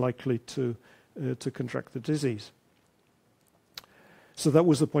less likely to contract the disease. So that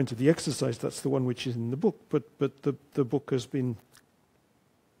was the point of the exercise. That's the one which is in the book, but the book has been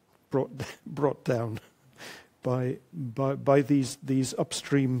brought down by these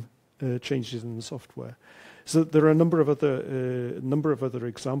upstream changes in the software. So there are a number of other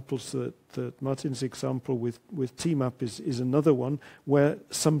examples. That Martin's example with TMAP is another one where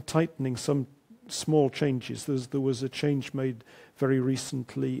some tightening, some small changes. There was a change made very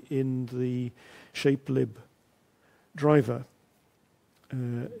recently in the shapelib driver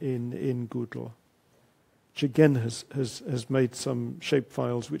in Google, which again has made some shape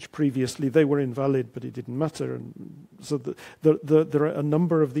files which previously they were invalid, but it didn't matter. And so there are a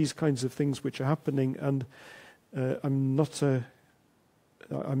number of these kinds of things which are happening, and I'm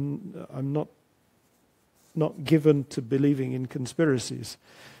not given to believing in conspiracies,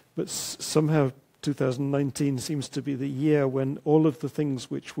 but somehow 2019 seems to be the year when all of the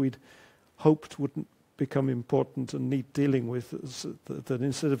things which we'd hoped wouldn't become important and need dealing with, that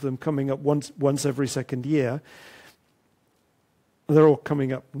instead of them coming up once every second year, they're all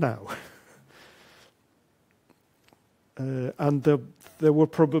coming up now. And there will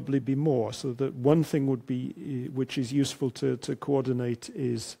probably be more. So that one thing would be, which is useful to coordinate,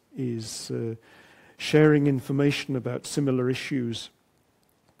 is sharing information about similar issues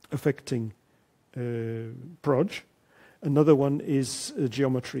affecting proj. Another one is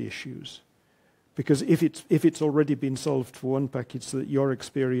geometry issues. Because if it's already been solved for one package, so that your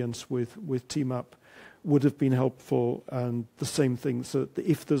experience with TMAP would have been helpful, and the same thing. So that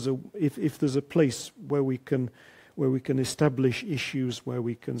if there's a place where we can where we can establish issues where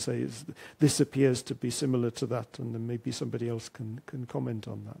we can say this appears to be similar to that, and then maybe somebody else can comment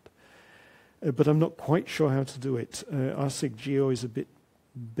on that. But I'm not quite sure how to do it. RSig Geo is a bit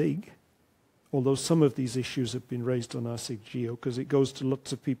big, although some of these issues have been raised on RSig Geo because it goes to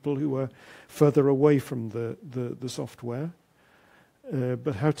lots of people who are further away from the software.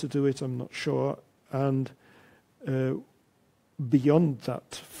 But how to do it, I'm not sure. And beyond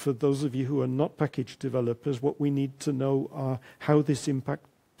that, for those of you who are not package developers, what we need to know are how this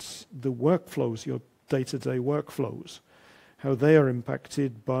impacts the workflows, your day-to-day workflows, how they are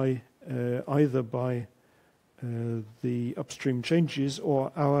impacted by either by the upstream changes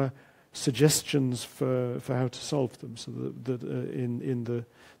or our suggestions for how to solve them. So that in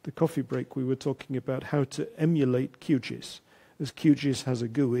the coffee break we were talking about how to emulate QGIS, as QGIS has a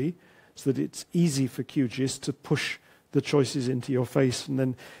GUI, so that it's easy for QGIS to push the choices into your face and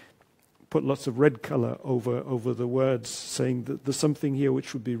then put lots of red color over the words, saying that there's something here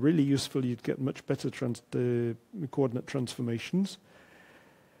which would be really useful. You'd get much better coordinate transformations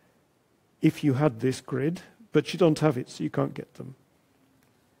if you had this grid, but you don't have it, so you can't get them.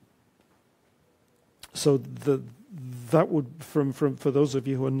 So that would, for those of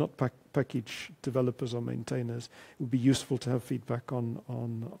you who are not package developers or maintainers, it would be useful to have feedback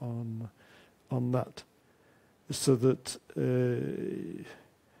on that, so that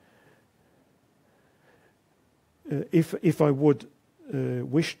if I would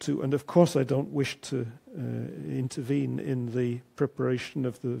wish to, and of course I don't wish to intervene in the preparation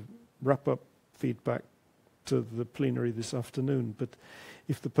of the wrap-up feedback to the plenary this afternoon, but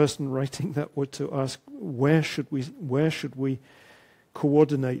if the person writing that were to ask where should we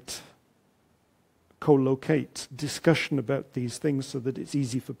coordinate, co-locate discussion about these things so that it's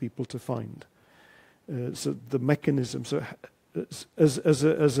easy for people to find. So the mechanism. So as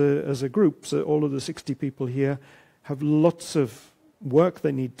a group, so all of the 60 people here have lots of work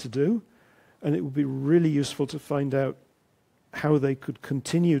they need to do, and it would be really useful to find out how they could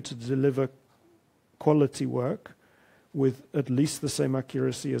continue to deliver quality work with at least the same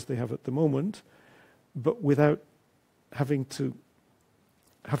accuracy as they have at the moment, but without having to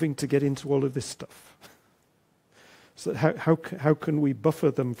get into all of this stuff. So how can we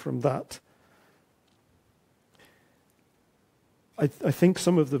buffer them from that? I think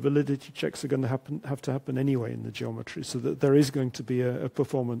some of the validity checks are going to have to happen anyway in the geometry, so that there is going to be a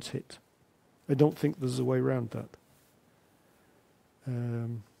performance hit. I don't think there's a way around that.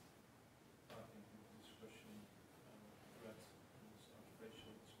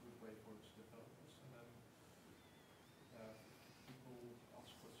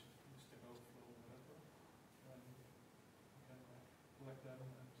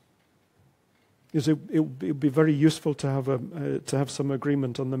 Because it would be very useful to have some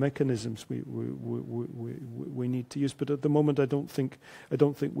agreement on the mechanisms we need to use. But at the moment, I don't think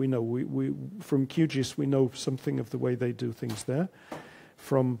we know. We from QGIS we know something of the way they do things there.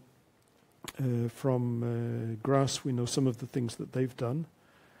 From GRASS we know some of the things that they've done.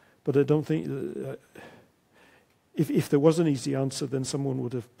 But I don't think if there was an easy answer, then someone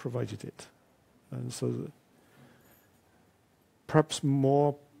would have provided it. And so perhaps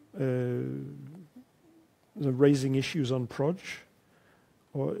more. Raising issues on Proj,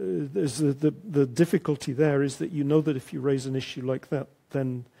 or there's the difficulty there is that you know that if you raise an issue like that,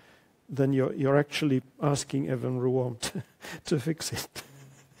 then you're actually asking Evan Ruom to fix it,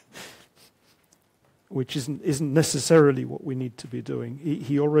 which isn't necessarily what we need to be doing.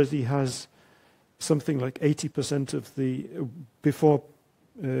 He already has something like 80% of the before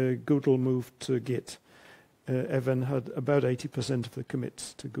Google moved to Git. Evan had about 80% of the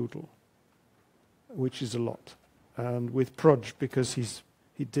commits to Google, which is a lot. And with Proj, because he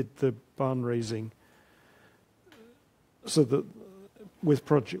did the barn raising, so that with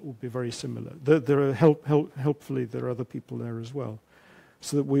Proj it will be very similar. There are helpfully there are other people there as well,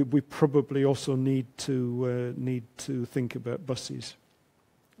 so that we probably also need to think about buses.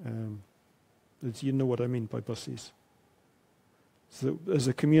 As you know what I mean by buses. So as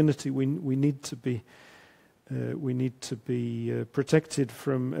a community, we need to be. We need to be protected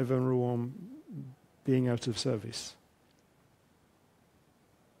from Evan Ruom being out of service.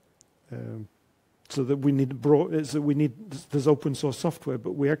 So that we need there's open source software,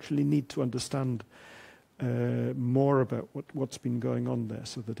 but we actually need to understand more about what's been going on there,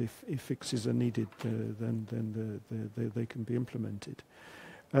 so that if fixes are needed, then they can be implemented.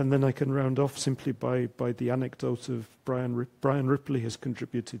 And then I can round off simply by the anecdote of Brian Ripley has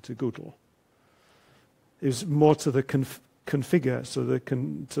contributed to Google. It was more to the configure, so to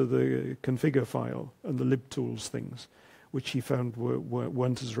the configure file and the libtools things, which he found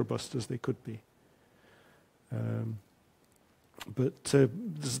weren't as robust as they could be. But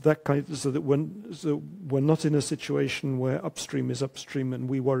there's that kind, so we're not in a situation where upstream is upstream and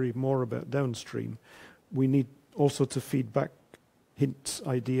we worry more about downstream. We need also to feed back hints,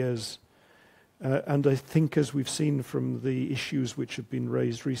 ideas, and I think, as we've seen from the issues which have been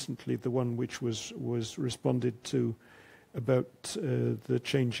raised recently, the one which was responded to about the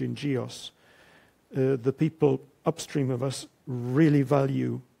change in GEOS, the people upstream of us really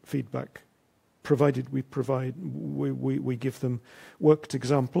value feedback, provided we give them worked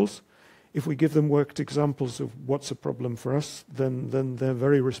examples. If we give them worked examples of what's a problem for us, then they're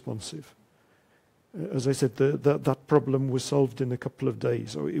very responsive. As I said, that problem was solved in a couple of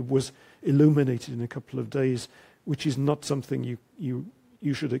days, or it was illuminated in a couple of days, which is not something you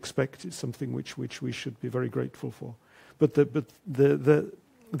should expect. It's something which we should be very grateful for. But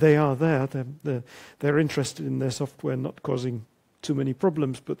they are there. They're interested in their software not causing too many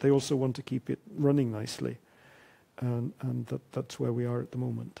problems, but they also want to keep it running nicely, and that's where we are at the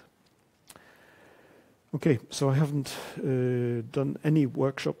moment. Okay, so I haven't done any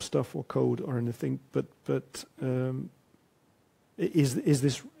workshop stuff or code or anything, but is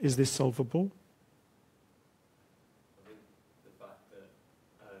this solvable? I think the fact that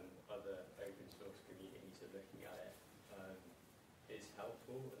other open source communities are looking at it is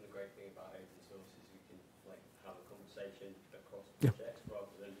helpful, and the great thing about open source is we can have a conversation across projects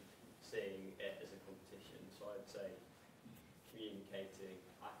rather than seeing it as a competition. So I'd say communicating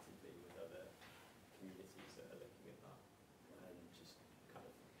actively with other communities that are looking at that, and just kind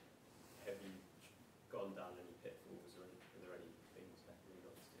of, have you gone down any pitfalls, or are there any things definitely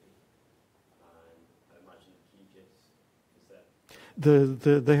not to do? And I imagine QGIS is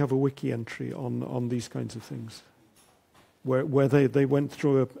there. They have a wiki entry on these kinds of things, where they went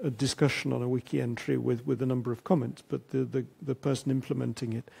through a discussion on a wiki entry with a number of comments, but the person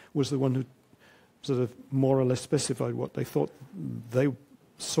implementing it was the one who sort of more or less specified what they thought they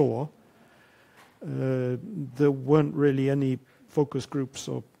saw. There weren't really any focus groups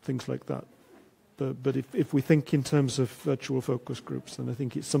or things like that. But if we think in terms of virtual focus groups, then I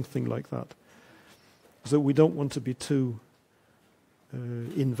think it's something like that. So we don't want to be too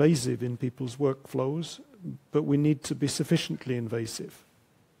invasive in people's workflows, but we need to be sufficiently invasive.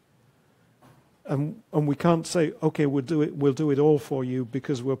 And we can't say, okay, we'll do it all for you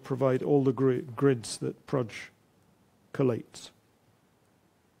because we'll provide all the grids that Proj collates.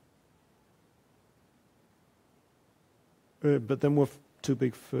 But then we're too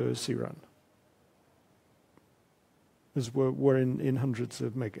big for CRAN, as we're in hundreds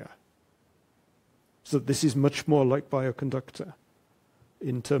of mega. So this is much more like Bioconductor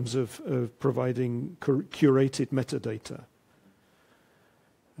in terms of providing curated metadata.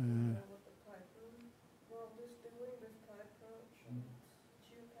 What the Python world is doing with PyTorch and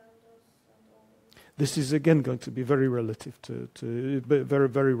geopandas and all of that. This is again going to be very relative to very,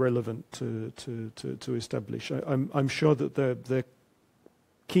 very relevant to establish. I'm sure that they're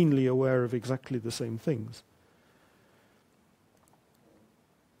keenly aware of exactly the same things.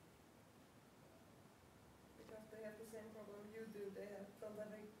 Because they have the same problem you do. They don't have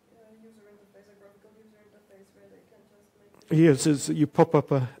a user interface, a graphical user interface where they can just make it. Here it says you pop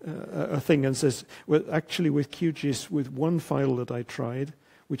up a thing and says, well, actually with QGIS, with one file that I tried,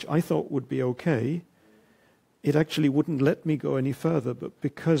 which I thought would be okay, it actually wouldn't let me go any further, but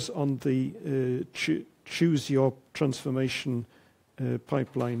because on the choose your transformation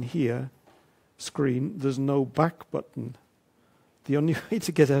pipeline here screen, there's no back button. The only way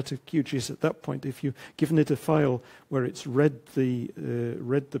to get out of QGIS at that point, if you've given it a file where it's read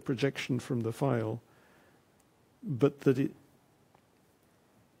the projection from the file, but that it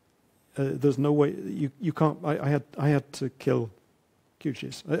there's no way you can't. I had to kill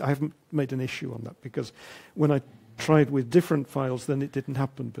QGIS. I haven't made an issue on that because when I tried with different files, then it didn't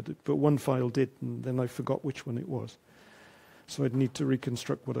happen. But one file did, and then I forgot which one it was. So I'd need to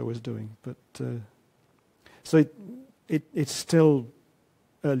reconstruct what I was doing. But so it's still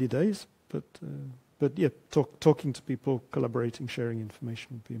early days. But yeah, talking to people, collaborating, sharing information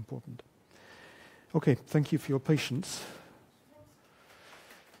would be important. Okay, thank you for your patience.